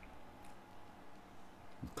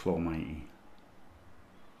 Claw mighty.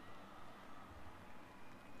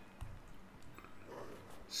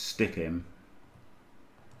 Stick him.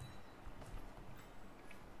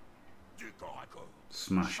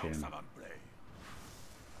 Smash him.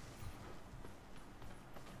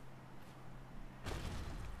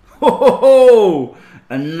 Ho ho ho!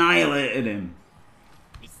 Annihilated him.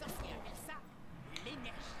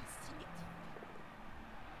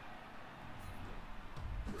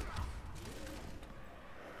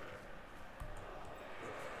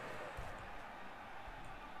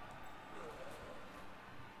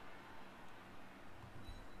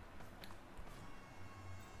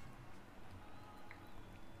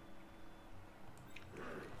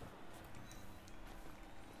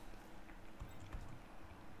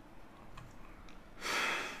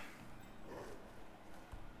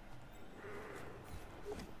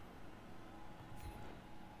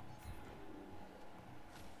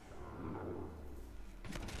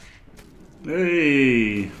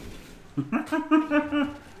 Hey!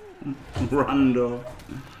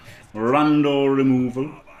 Rando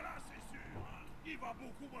removal.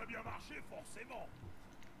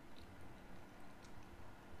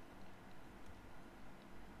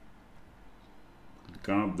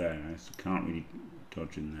 Guard there, so can't really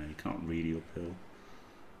dodge in there, you can't really uphill.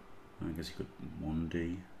 I guess you could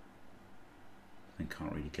 1D. I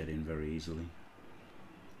can't really get in very easily.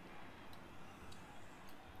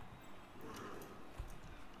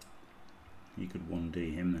 You could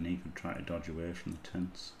 1D him, then he could try to dodge away from the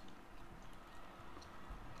tents.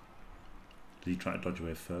 Did he try to dodge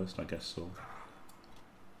away first? I guess so.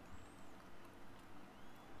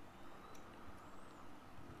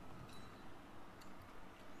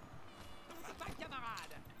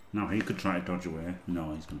 No, he could try to dodge away.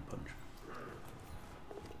 No, he's going to punch.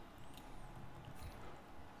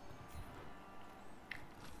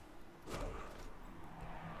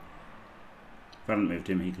 If I hadn't moved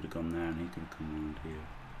him, he could have gone there and he could have come around here.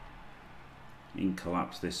 He can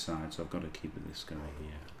collapse this side, so I've got to keep it this guy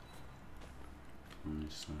here. On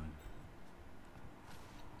this side.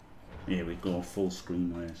 Here we go, full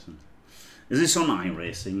screen racing. Is this on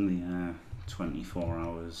iRacing, the 24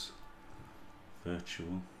 hours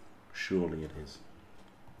virtual? Surely it is.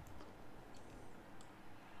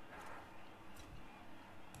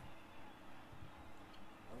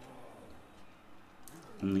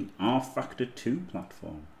 On the R-Factor 2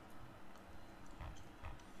 platform.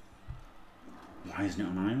 Why isn't it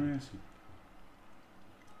on iRacing?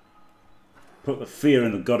 Put the fear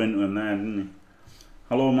and the God into him there, didn't he?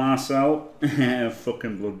 Hello, Marcel.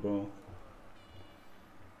 Fucking blood ball.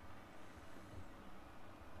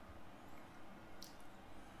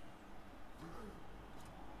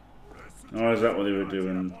 Oh, is that what they were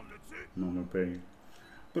doing? Mama B.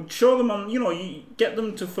 But show them on, you know, you get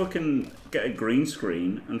them to fucking get a green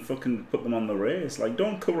screen and fucking put them on the race. Like,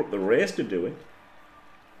 don't cover up the race to do it.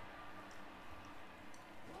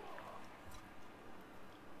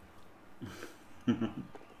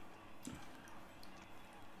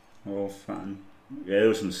 Oh, fun. Yeah, there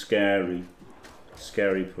was some scary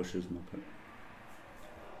pushes, Muppet.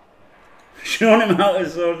 Showing him out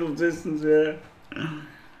his social distance, yeah.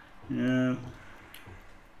 Yeah.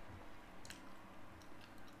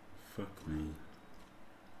 Fuck me.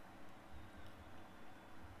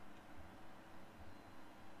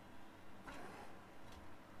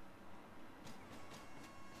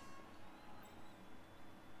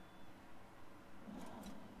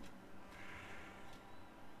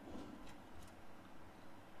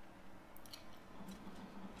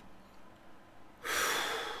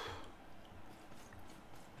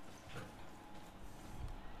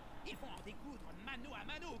 mano à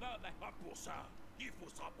mano, Bob. Pas pour ça. Il faut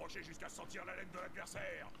se rapprocher jusqu'à sentir la laine de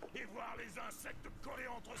l'adversaire et voir les insectes coller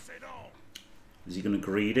entre ses dents. Is he going to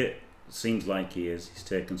greed it? Seems like he is. He's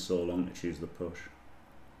taken so long to choose the push.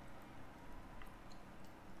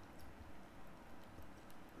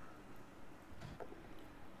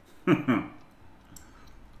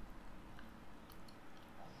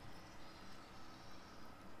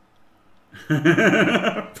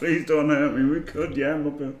 Please don't hurt me. We could, yeah,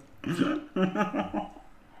 Muppet.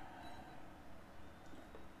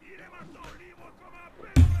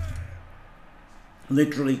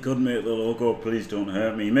 Literally could make the logo, please don't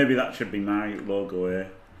hurt me. Maybe that should be my logo here.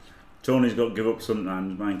 Tony's got to give up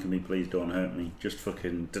sometimes. Mine can be please don't hurt me. Just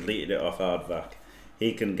fucking deleted it off Hardvac.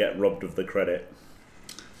 He can get robbed of the credit.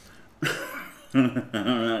 I'm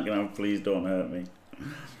not gonna have please don't hurt me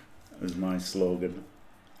as my slogan.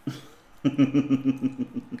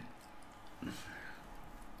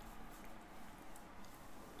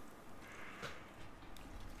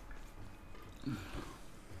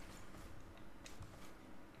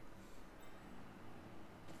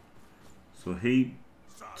 So he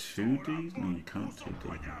 2Ds? No, you can't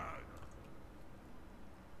 2D.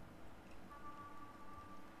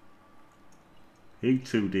 He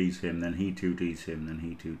 2Ds him, then he 2Ds him, then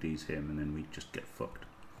he 2Ds him, and then we just get fucked.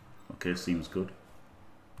 Okay, seems good.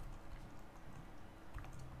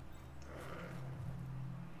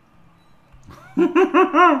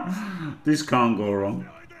 This can't go wrong.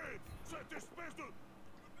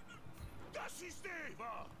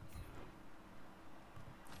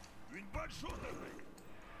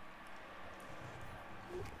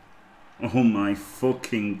 Oh my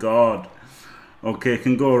fucking god. Okay, it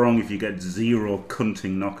can go wrong if you get 0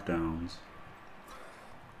 cunting knockdowns.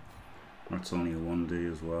 That's only a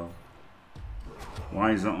 1D as well.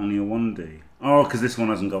 Why is that only a 1D? Oh, because this one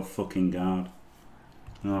hasn't got fucking guard.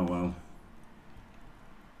 Oh well.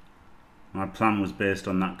 My plan was based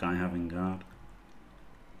on that guy having guard.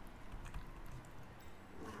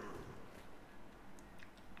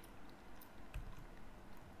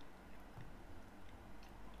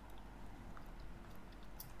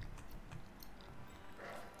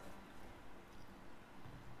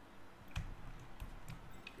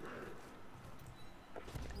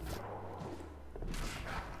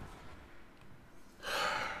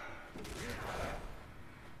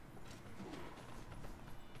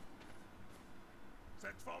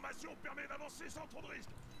 Cette formation permet d'avancer sans trop de risques.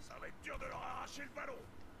 Ça va être dur de leur arracher le ballon.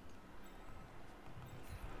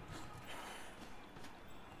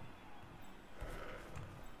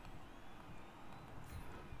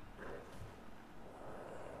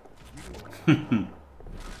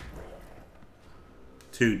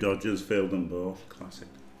 Two dodgers failed them both. Classic.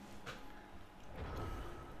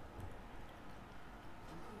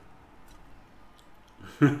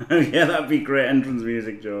 Yeah, that'd be great entrance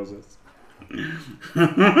music, Joseph.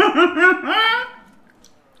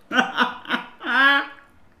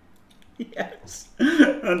 Yes,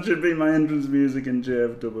 that should be my entrance music in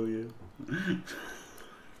JFW.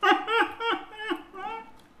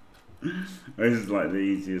 This is like the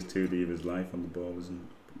easiest 2D of his life on the ball, isn't it?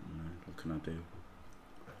 What can I do?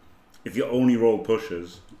 If you only roll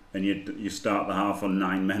pushers and you start the half on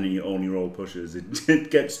 9 men and you only roll pushers,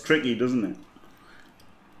 it gets tricky, doesn't it?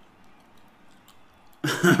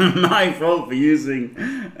 My fault for using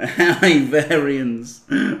high variance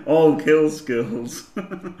all kill skills.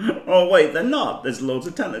 Oh wait, they're not. There's loads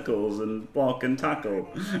of tentacles and block and tackle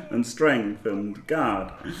and strength and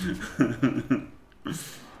guard.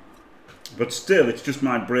 But still, it's just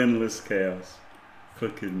my brainless chaos.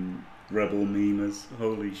 Fucking rebel memers.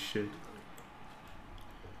 Holy shit.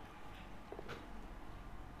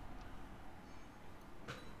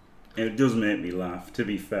 It does make me laugh, to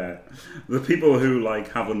be fair. The people who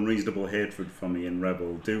like have unreasonable hatred for me in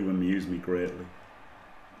Rebel do amuse me greatly.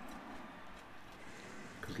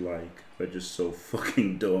 Because like, they're just so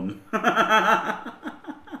fucking dumb.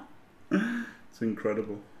 It's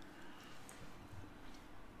incredible.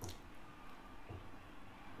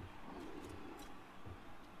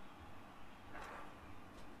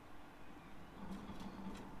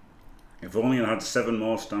 If only I had 7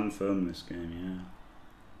 more stand firm this game, yeah.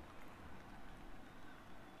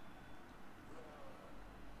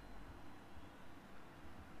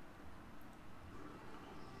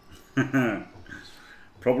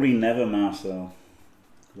 Probably never, Marcel,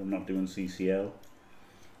 because I'm not doing CCL,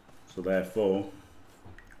 so therefore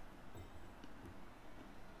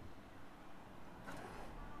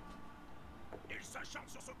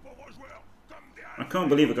I can't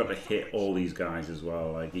believe I got to hit all these guys as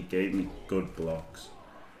well. Like, he gave me good blocks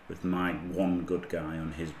with my one good guy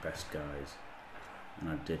on his best guys, and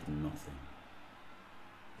I did nothing.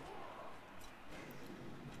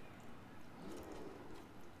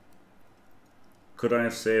 Could I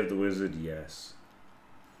have saved the wizard? Yes.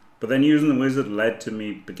 But then using the wizard led to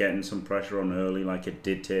me getting some pressure on early, like it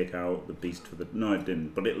did take out the beast for the... No, it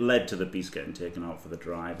didn't, but it led to the beast getting taken out for the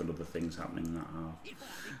drive and other things happening in that half.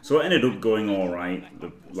 So it ended up going alright.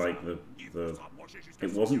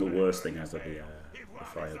 It wasn't the worst thing ever, the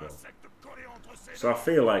fireball. So I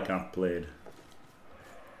feel like I've played,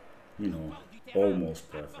 you know,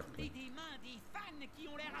 almost perfectly.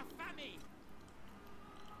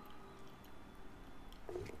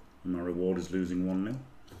 And my reward is losing 1-0.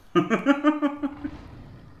 Ah,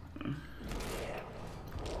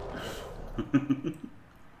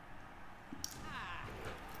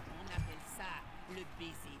 on appelle ça le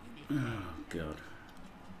baiser du nez. Oh, God.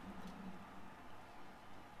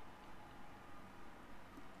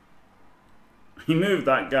 He moved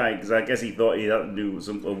that guy because I guess he thought he had to do a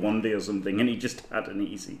 1D or something, and he just had an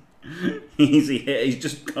easy hit. He's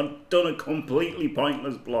just done a completely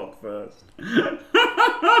pointless block first.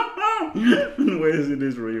 And wasted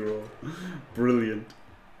his reroll. Brilliant.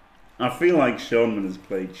 I feel like Seanman has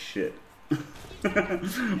played shit.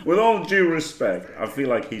 With all due respect, I feel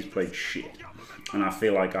like he's played shit. And I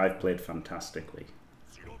feel like I've played fantastically.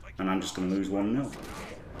 And I'm just going to lose 1-0.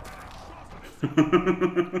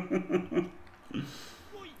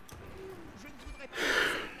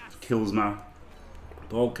 Kills my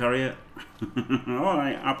ball carrier.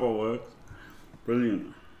 Alright, apple works.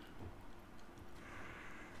 Brilliant.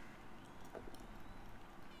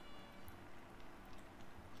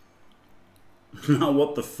 Now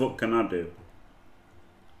what the fuck can I do?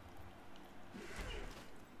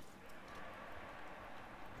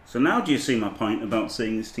 So now do you see my point about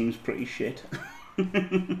saying this team's pretty shit?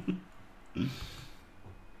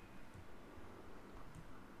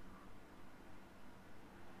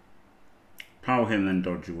 Power him, then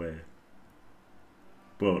dodge away.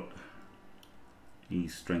 But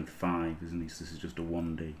he's strength 5, isn't he? So this is just a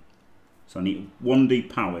 1D. So I need 1D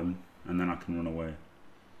power him, and then I can run away.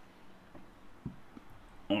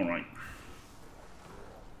 Alright.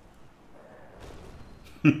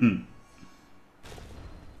 Que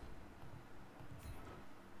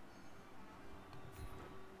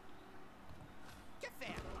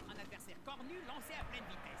faire? Un adversaire cornu lancé à pleine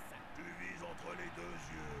vitesse. Tu vises entre les deux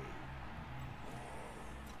yeux.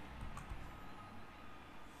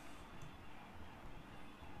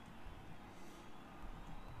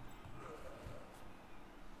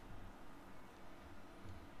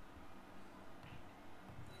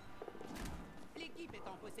 L'équipe est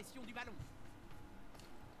en possession du ballon.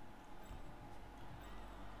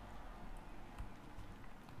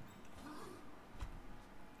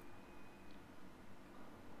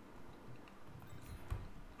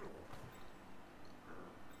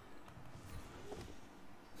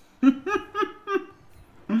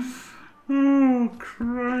 Oh,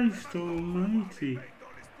 Christ almighty.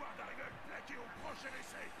 Dans l'espoir d'arriver à le plaquer au prochain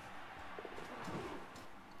essai.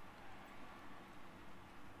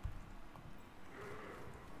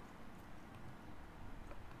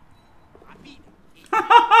 Rapide.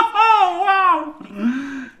 Oh, wow!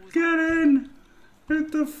 Get in! Get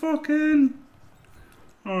the fuck in!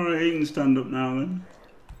 Alright, he can stand up now then.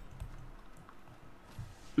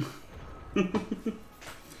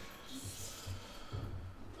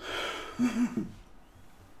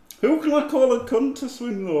 Who can I call a cunt to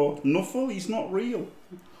swing though? Nuffle? He's not real.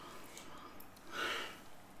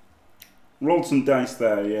 Rolled some dice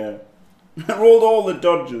there, yeah. I rolled all the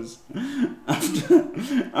dodges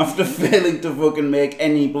after failing to fucking make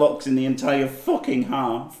any blocks in the entire fucking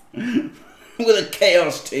half with a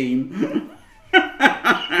chaos team.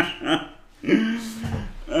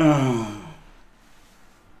 Oh.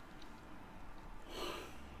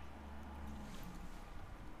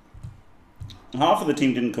 Half of the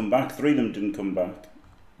team didn't come back, 3 of them didn't come back.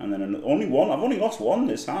 And then only one, I've only lost 1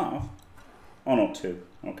 this half. Oh, not 2.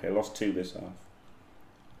 Okay, lost 2 this half.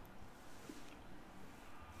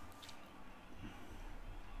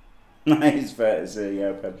 It's fair to say,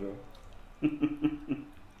 yeah, Pedro.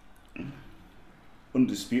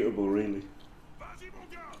 Undisputable, really. Vas-y, mon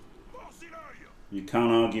gars, morce l'œil. You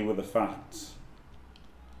can't argue with the facts.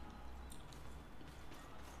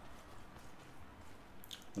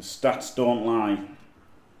 The stats don't lie.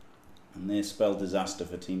 And they spell disaster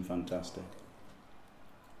for Team Fantastic.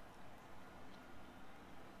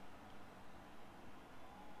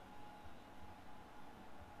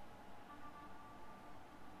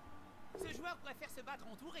 Ce joueur préfère se battre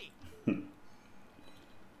entouré. Le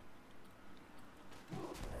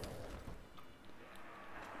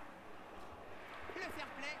fair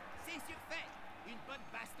play, c'est surfait. Une bonne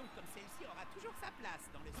baston comme celle-ci aura toujours sa place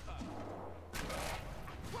dans le sport.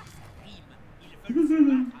 Quoi, ça rime? Ils veulent se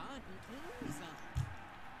battre à 1 contre 11.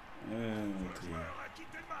 Le joueur a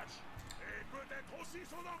quitté le match. Et peut-être aussi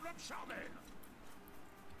son enveloppe charnelle.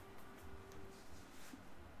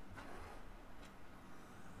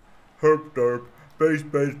 Herp derp, base,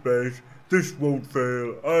 base, base. This won't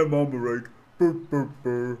fail. I'm on the right. Burr, burr,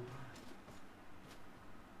 burr.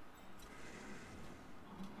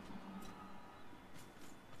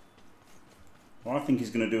 Well, I think he's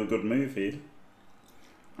going to do a good move here.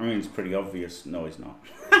 I mean, it's pretty obvious. No, he's not.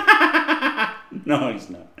 No, he's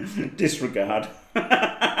not. Disregard.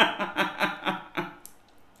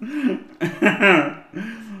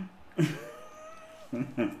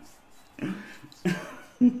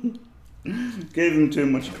 Gave him too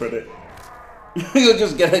much credit. You'll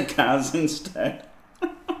just get a Kaz instead.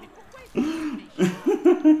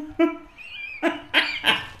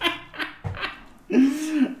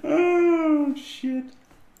 Oh, shit.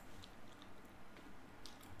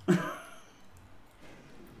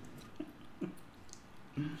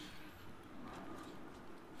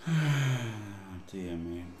 Dear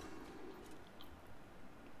me.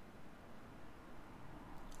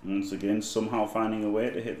 Once again, somehow finding a way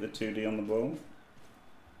to hit the 2D on the ball.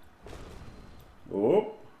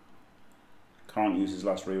 Oh! Can't use his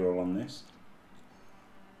last reroll on this.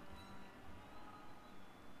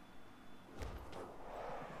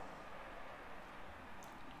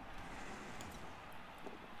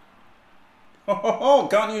 Oh,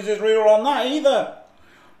 can't use his reroll on that either.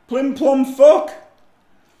 Plim plum fuck.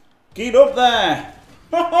 Get up there.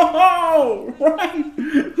 Oh, right.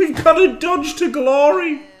 We've got a dodge to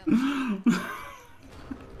glory.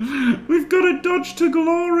 We've got a dodge to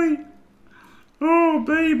glory. Oh,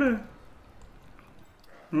 baby.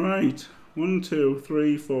 Right. 1, 2,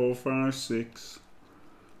 3, 4, 5, 6,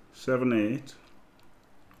 7, 8.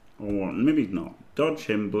 Or what? Maybe not. Dodge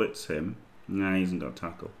him, blitz him. Nah, he hasn't got a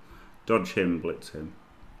tackle. Dodge him, blitz him.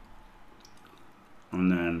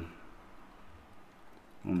 And then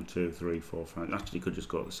 1, 2, 3, 4, 5. Actually, he could just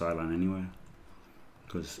go up the sideline anyway.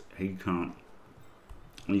 Because he can't.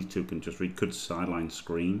 These two can just read. Could sideline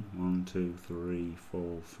screen. 1, 2, 3,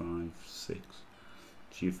 4, 5, 6.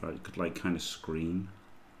 G5 could like kind of screen.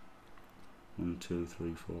 1, 2,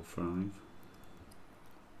 3, 4, 5.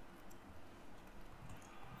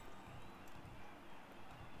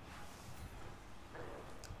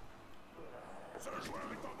 Ce joueur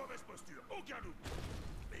est en mauvaise posture, aucun doute.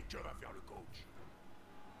 Mais que va faire le coach?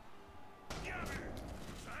 Bien vu.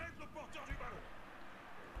 Ça aide le porteur du ballon.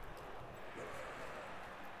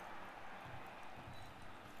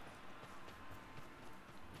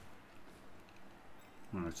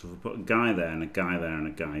 Alright, so if I put a guy there and a guy there and a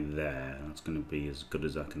guy there, that's going to be as good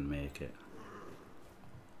as I can make it.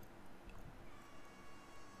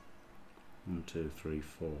 1, 2, 3,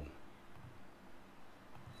 4.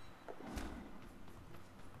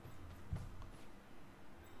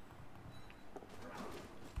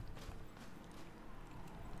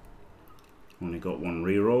 Only got one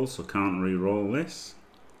reroll, so can't reroll this.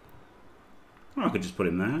 Oh, I could just put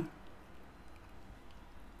him there.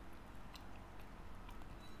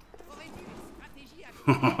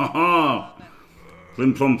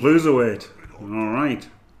 Plim plum Pluzerweight. Alright.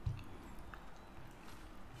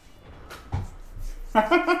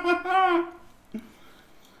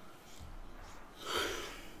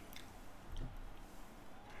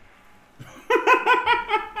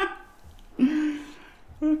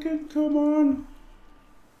 Okay, come on.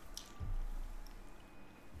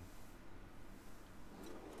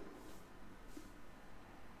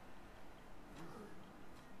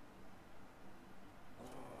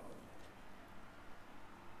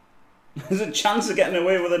 There's a chance of getting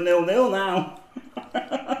away with a 0-0 now.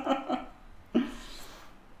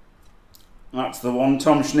 That's the one.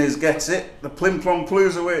 Tom Schniz gets it. The Plim Plom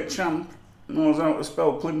Pluzerweight champ knows how to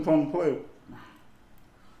spell Plim Plom Plu.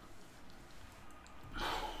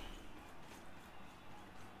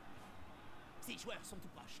 Ces joueurs sont tout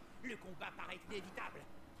proches. Le combat paraît inévitable.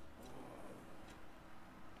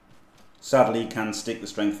 Sadly, he can stick the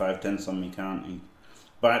strength 5 tenths on me, can't he?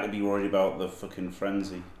 But I had to be worried about the fucking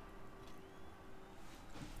frenzy.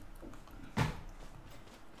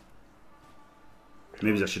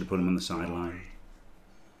 Maybe I should have put him on the sideline.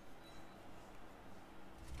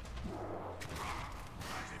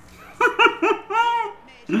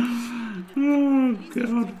 Oh,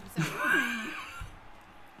 God.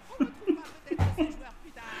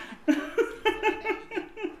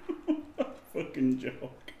 Fucking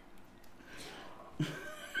joke.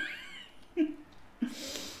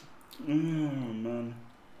 Oh, man.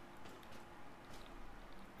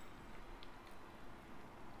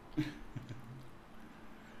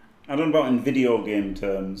 I don't know about in video game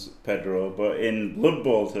terms, Pedro, but in Blood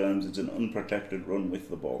Bowl terms, it's an unprotected run with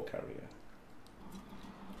the ball carrier.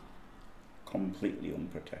 Completely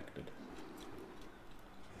unprotected.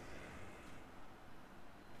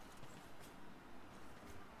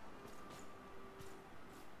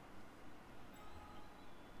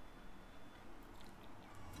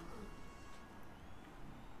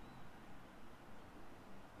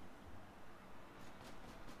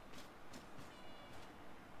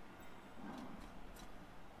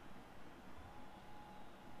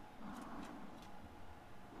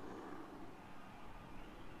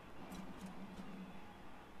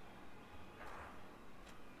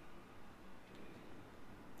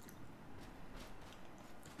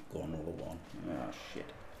 Go on, another one. Ah, shit.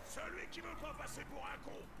 Celui qui veut pas passer pour un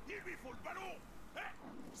con, il lui faut le ballon. Eh,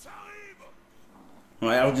 ça arrive.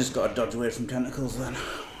 Right, I've just got to dodge away from tentacles then.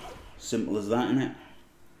 Simple as that, innit?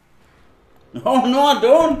 Oh no, I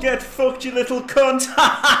don't get fucked, you little cunt!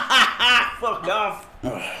 Fuck off!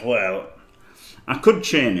 Oh, well, I could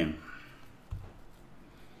chain him.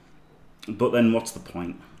 But then what's the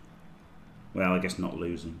point? Well, I guess not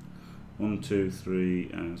losing. 1, 2, 3,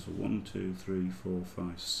 so 1, 2, 3, 4,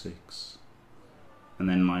 5, 6. And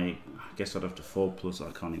then I guess I'd have to 4 plus,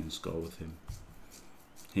 I can't even score with him.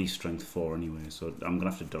 He's strength 4 anyway, so I'm going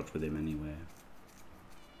to have to dodge with him anyway.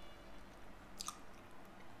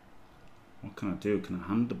 What can I do? Can I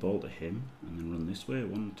hand the ball to him and then run this way?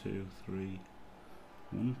 1, 2, 3.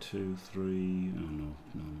 1, 2, 3. Oh no,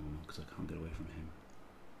 because I can't get away from him.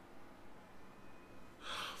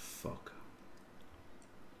 Fuck.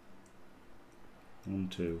 1,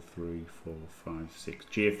 2, 3, 4, 5, 6.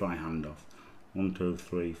 GFI handoff. 1, 2,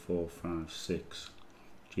 3, 4, 5, 6.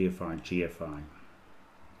 GFI.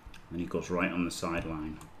 And he goes right on the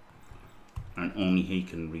sideline. And only he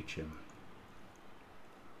can reach him.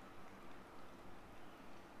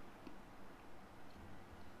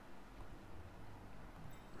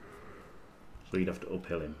 So you'd have to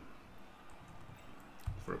uphill him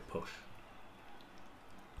for a push.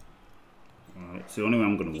 It's the only way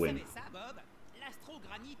I'm going to win. Vous savez ça, Bob?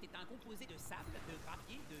 L'astrogranite est un composé de sable, de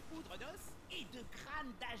gravier, de poudre d'os et de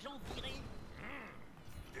crâne d'agents virés.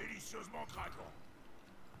 Délicieusement craquant.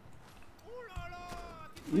 Ouh là là!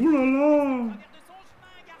 Ouh là là! De son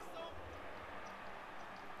chemin, garçon!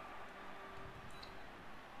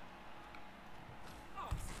 Oh,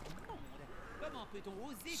 ce monde! Comment peut-on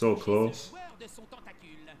oser So toucher close. ce joueur de son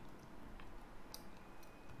tentacule?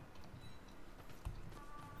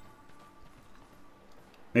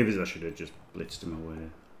 Maybe I should have just blitzed him away.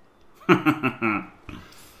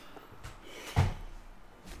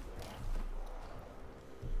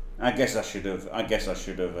 I guess I should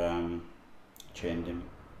have chained him.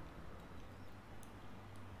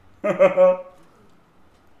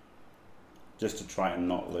 Just to try and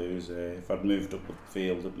not lose. If I'd moved up the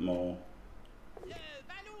field a bit more. Le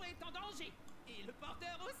ballon est en danger et le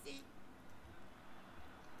porteur aussi.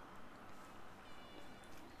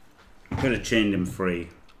 Could have chained him free.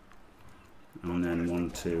 And then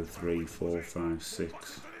 1, 2, 3, 4, 5,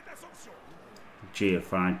 6.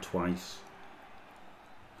 GFI'd twice.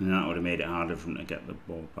 And that would have made it harder for him to get the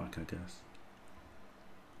ball back, I guess.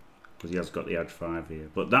 Because he has got the edge 5 here.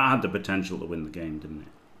 But that had the potential to win the game, didn't it?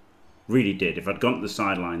 Really did. If I'd gone to the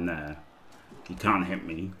sideline there, he can't hit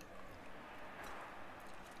me.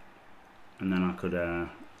 And then I could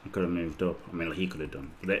have moved up. I mean, he could have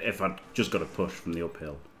done. But if I'd just got a push from the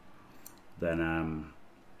uphill, then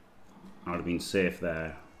I would have been safe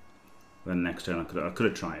there. Then next turn I could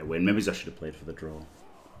have tried to win. Maybe I should have played for the draw.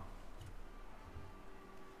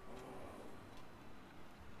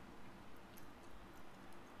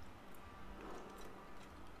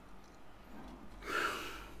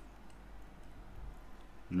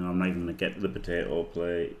 No, I'm not even going to get to the potato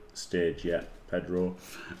play stage yet, Pedro.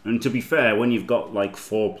 And to be fair, when you've got like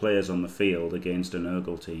 4 players on the field against a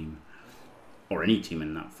Nurgle team, or any team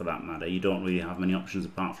in that for that matter, you don't really have many options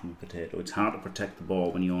apart from a potato. It's hard to protect the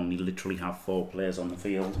ball when you only literally have 4 players on the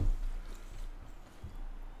field.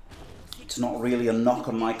 It's not really a knock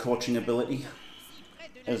on my coaching ability,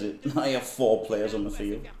 is it? I have 4 players on the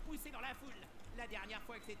field.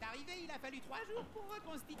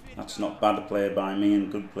 That's not bad play by me and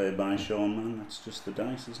good play by Sean, man. That's just the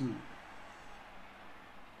dice, isn't it?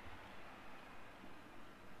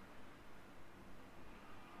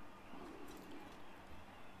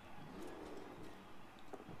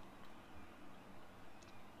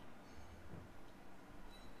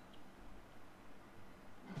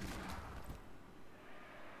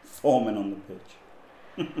 Four men on the pitch.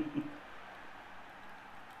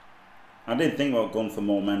 I did think about going for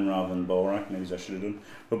more men rather than Borak, maybe I should have done.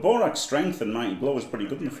 But Borak's strength and mighty blow was pretty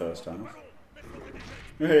good in the first half.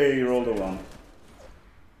 Hey, he rolled a 1.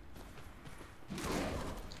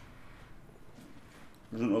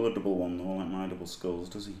 Doesn't roll a double 1 though, like my double skulls,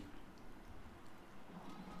 does he?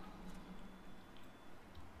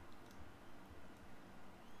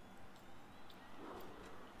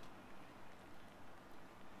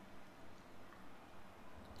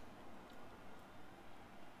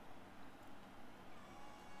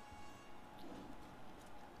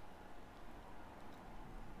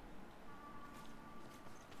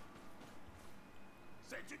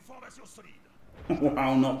 C'est une formation solide.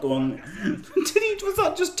 Wow, not the one. Was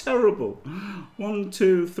that just terrible? 1,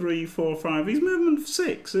 2, 3, 4, 5. He's movement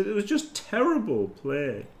 6. It was just terrible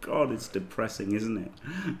play. God, it's depressing, isn't it?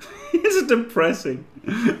 It's depressing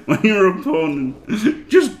when your opponent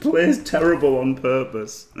just plays terrible on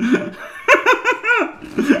purpose. You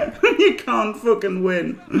can't fucking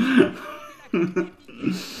win.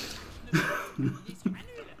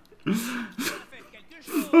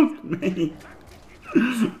 Fuck me.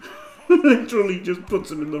 Literally just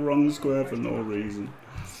puts him in the wrong square for no reason.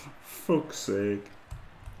 Fuck's sake.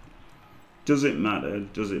 Does it matter?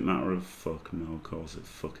 Does it matter if fuck? No, of course it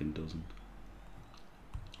fucking doesn't.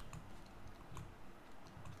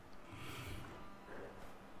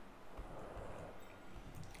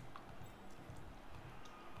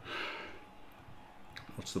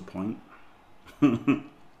 What's the point?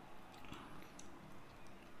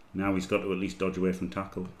 Now he's got to at least dodge away from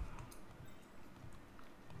tackle.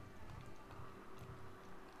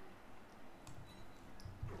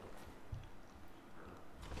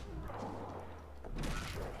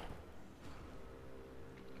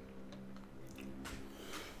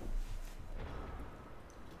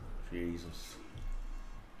 Jesus.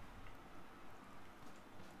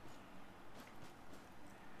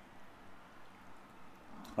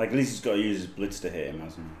 Like, at least he's got to use his blitz to hit him,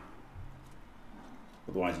 hasn't he?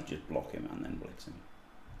 Otherwise he'd just block him and then blitz him.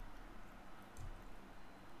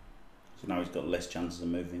 So now he's got less chances of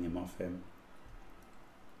moving him off him.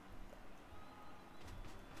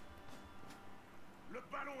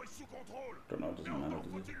 Don't know, it doesn't matter,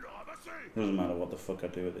 does it? Doesn't matter what the fuck I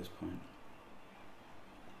do at this point.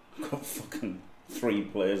 I've got fucking 3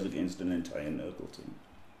 players against an entire Nurgle team.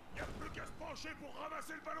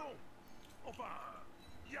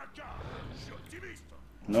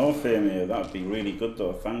 No fame here, that would be really good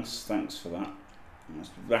though. Thanks for that.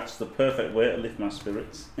 That's the perfect way to lift my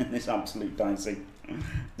spirits in this absolute dicing.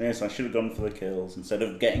 Yes, I should have gone for the kills instead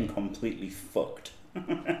of getting completely fucked.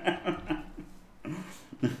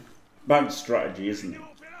 Bad strategy, isn't it?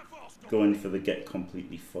 Going for the get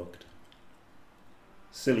completely fucked.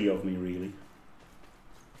 Silly of me, really,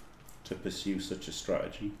 to pursue such a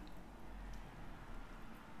strategy.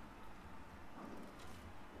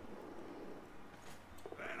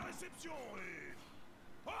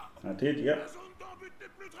 I did, yep.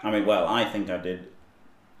 I mean, well, I think I did.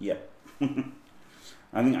 Yep.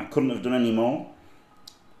 I think I couldn't have done any more.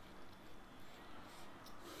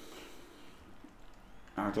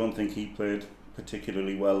 I don't think he played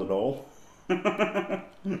particularly well at all.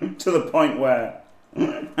 To the point where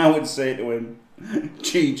I would say to him,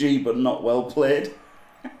 GG, but not well played.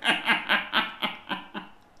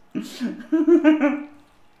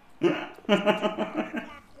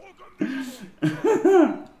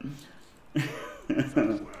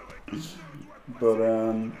 But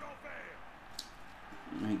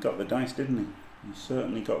he got the dice, didn't he? He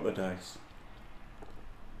certainly got the dice.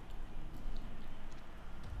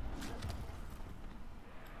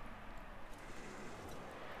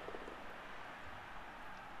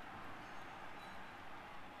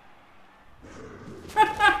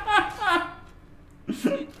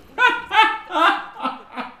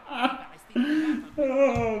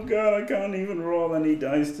 Oh god, I can't even roll any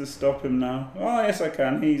dice to stop him now. Oh yes I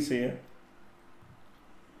can, he's here.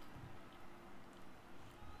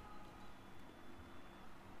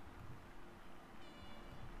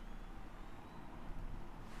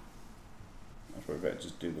 I probably better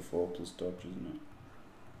just do the 4+ dodge, isn't it?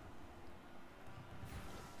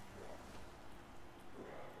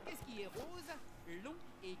 Qu'est-ce qui est rose, long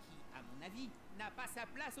et qui, à mon avis, n'a pas sa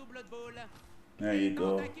place au Blood Bowl? There you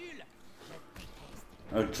go. Tentacule.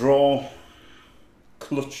 A draw,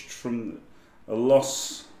 clutched from a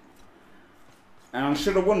loss. And I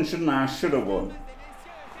should have won, shouldn't I? I should have won.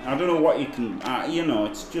 I don't know what you can... you know,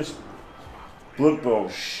 it's just... Blood Bowl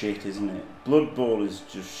shit, isn't it? Blood Bowl is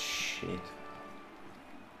just shit.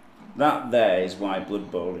 That there is why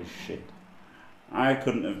Blood Bowl is shit. I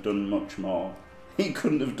couldn't have done much more. He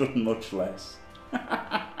couldn't have done much less.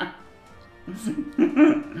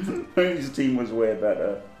 His team was way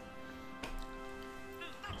better.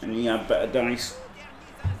 And he had better dice.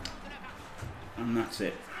 And that's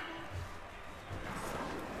it.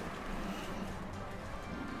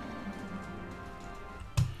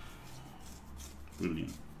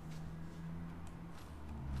 Brilliant.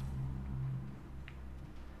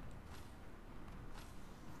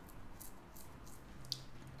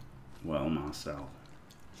 Well, Marcel.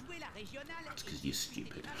 That's because you're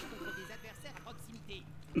stupid.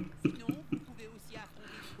 Sinon, vous pouvez aussi affronter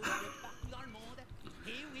des beaux clubs partout dans le monde.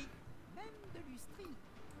 Et oui, même de l'Ustrie.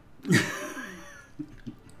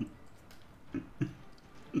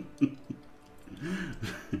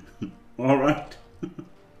 Alright.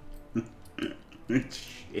 It's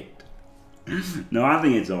shit. No, I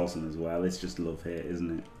think it's awesome as well. It's just love-hate,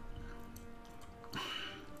 isn't it?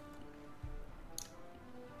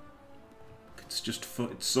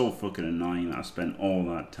 It's so fucking annoying that I spent all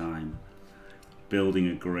that time building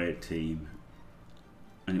a great team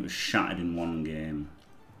and it was shattered in one game.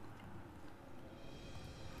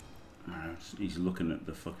 He's looking at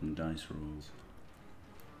the fucking dice rolls.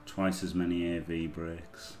 Twice as many AV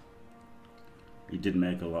breaks. He did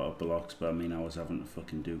make a lot of blocks, but I mean, I was having to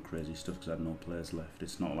fucking do crazy stuff because I had no players left.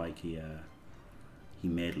 It's not like he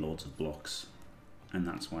made loads of blocks and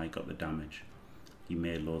that's why he got the damage. He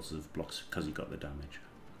made loads of blocks because he got the damage.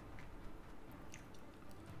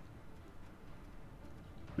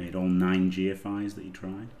 Made all 9 GFIs that he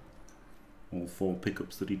tried. All 4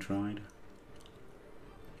 pickups that he tried.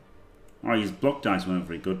 Oh, his block dice weren't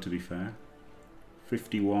very good, to be fair.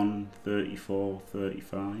 51, 34,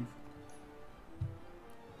 35.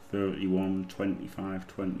 31, 25,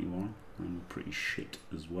 21. And pretty shit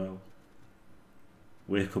as well.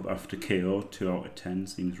 Wake up after KO, 2 out of 10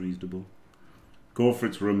 seems reasonable. Go for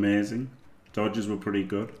it's were amazing. Dodges were pretty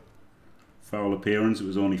good. Foul appearance, it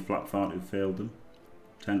was only Flatfart who failed them.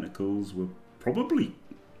 Tentacles were probably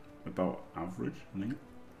about average, I think.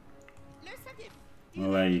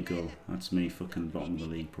 Well, there you go. That's me fucking bottom of the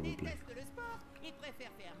league, probably.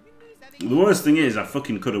 The worst thing is, I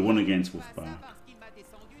fucking could have won against Wolfbar.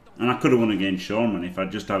 And I could have won against Shawman if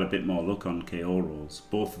I'd just had a bit more luck on KO rolls.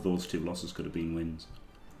 Both of those 2 losses could have been wins.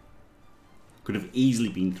 Could have easily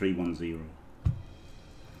been 3-1-0.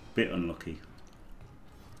 Bit unlucky.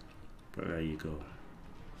 But there you go.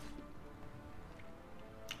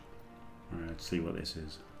 Alright, let's see what this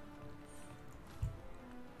is.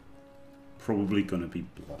 Probably gonna be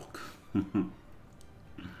block.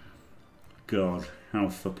 God, how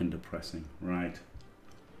fucking depressing. Right.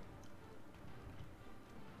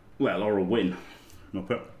 Well, or a win. No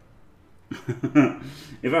put.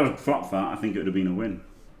 If I was Flatfart, I think it would have been a win.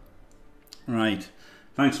 Right.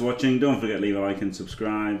 Thanks for watching. Don't forget to leave a like and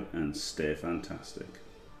subscribe and stay fantastic.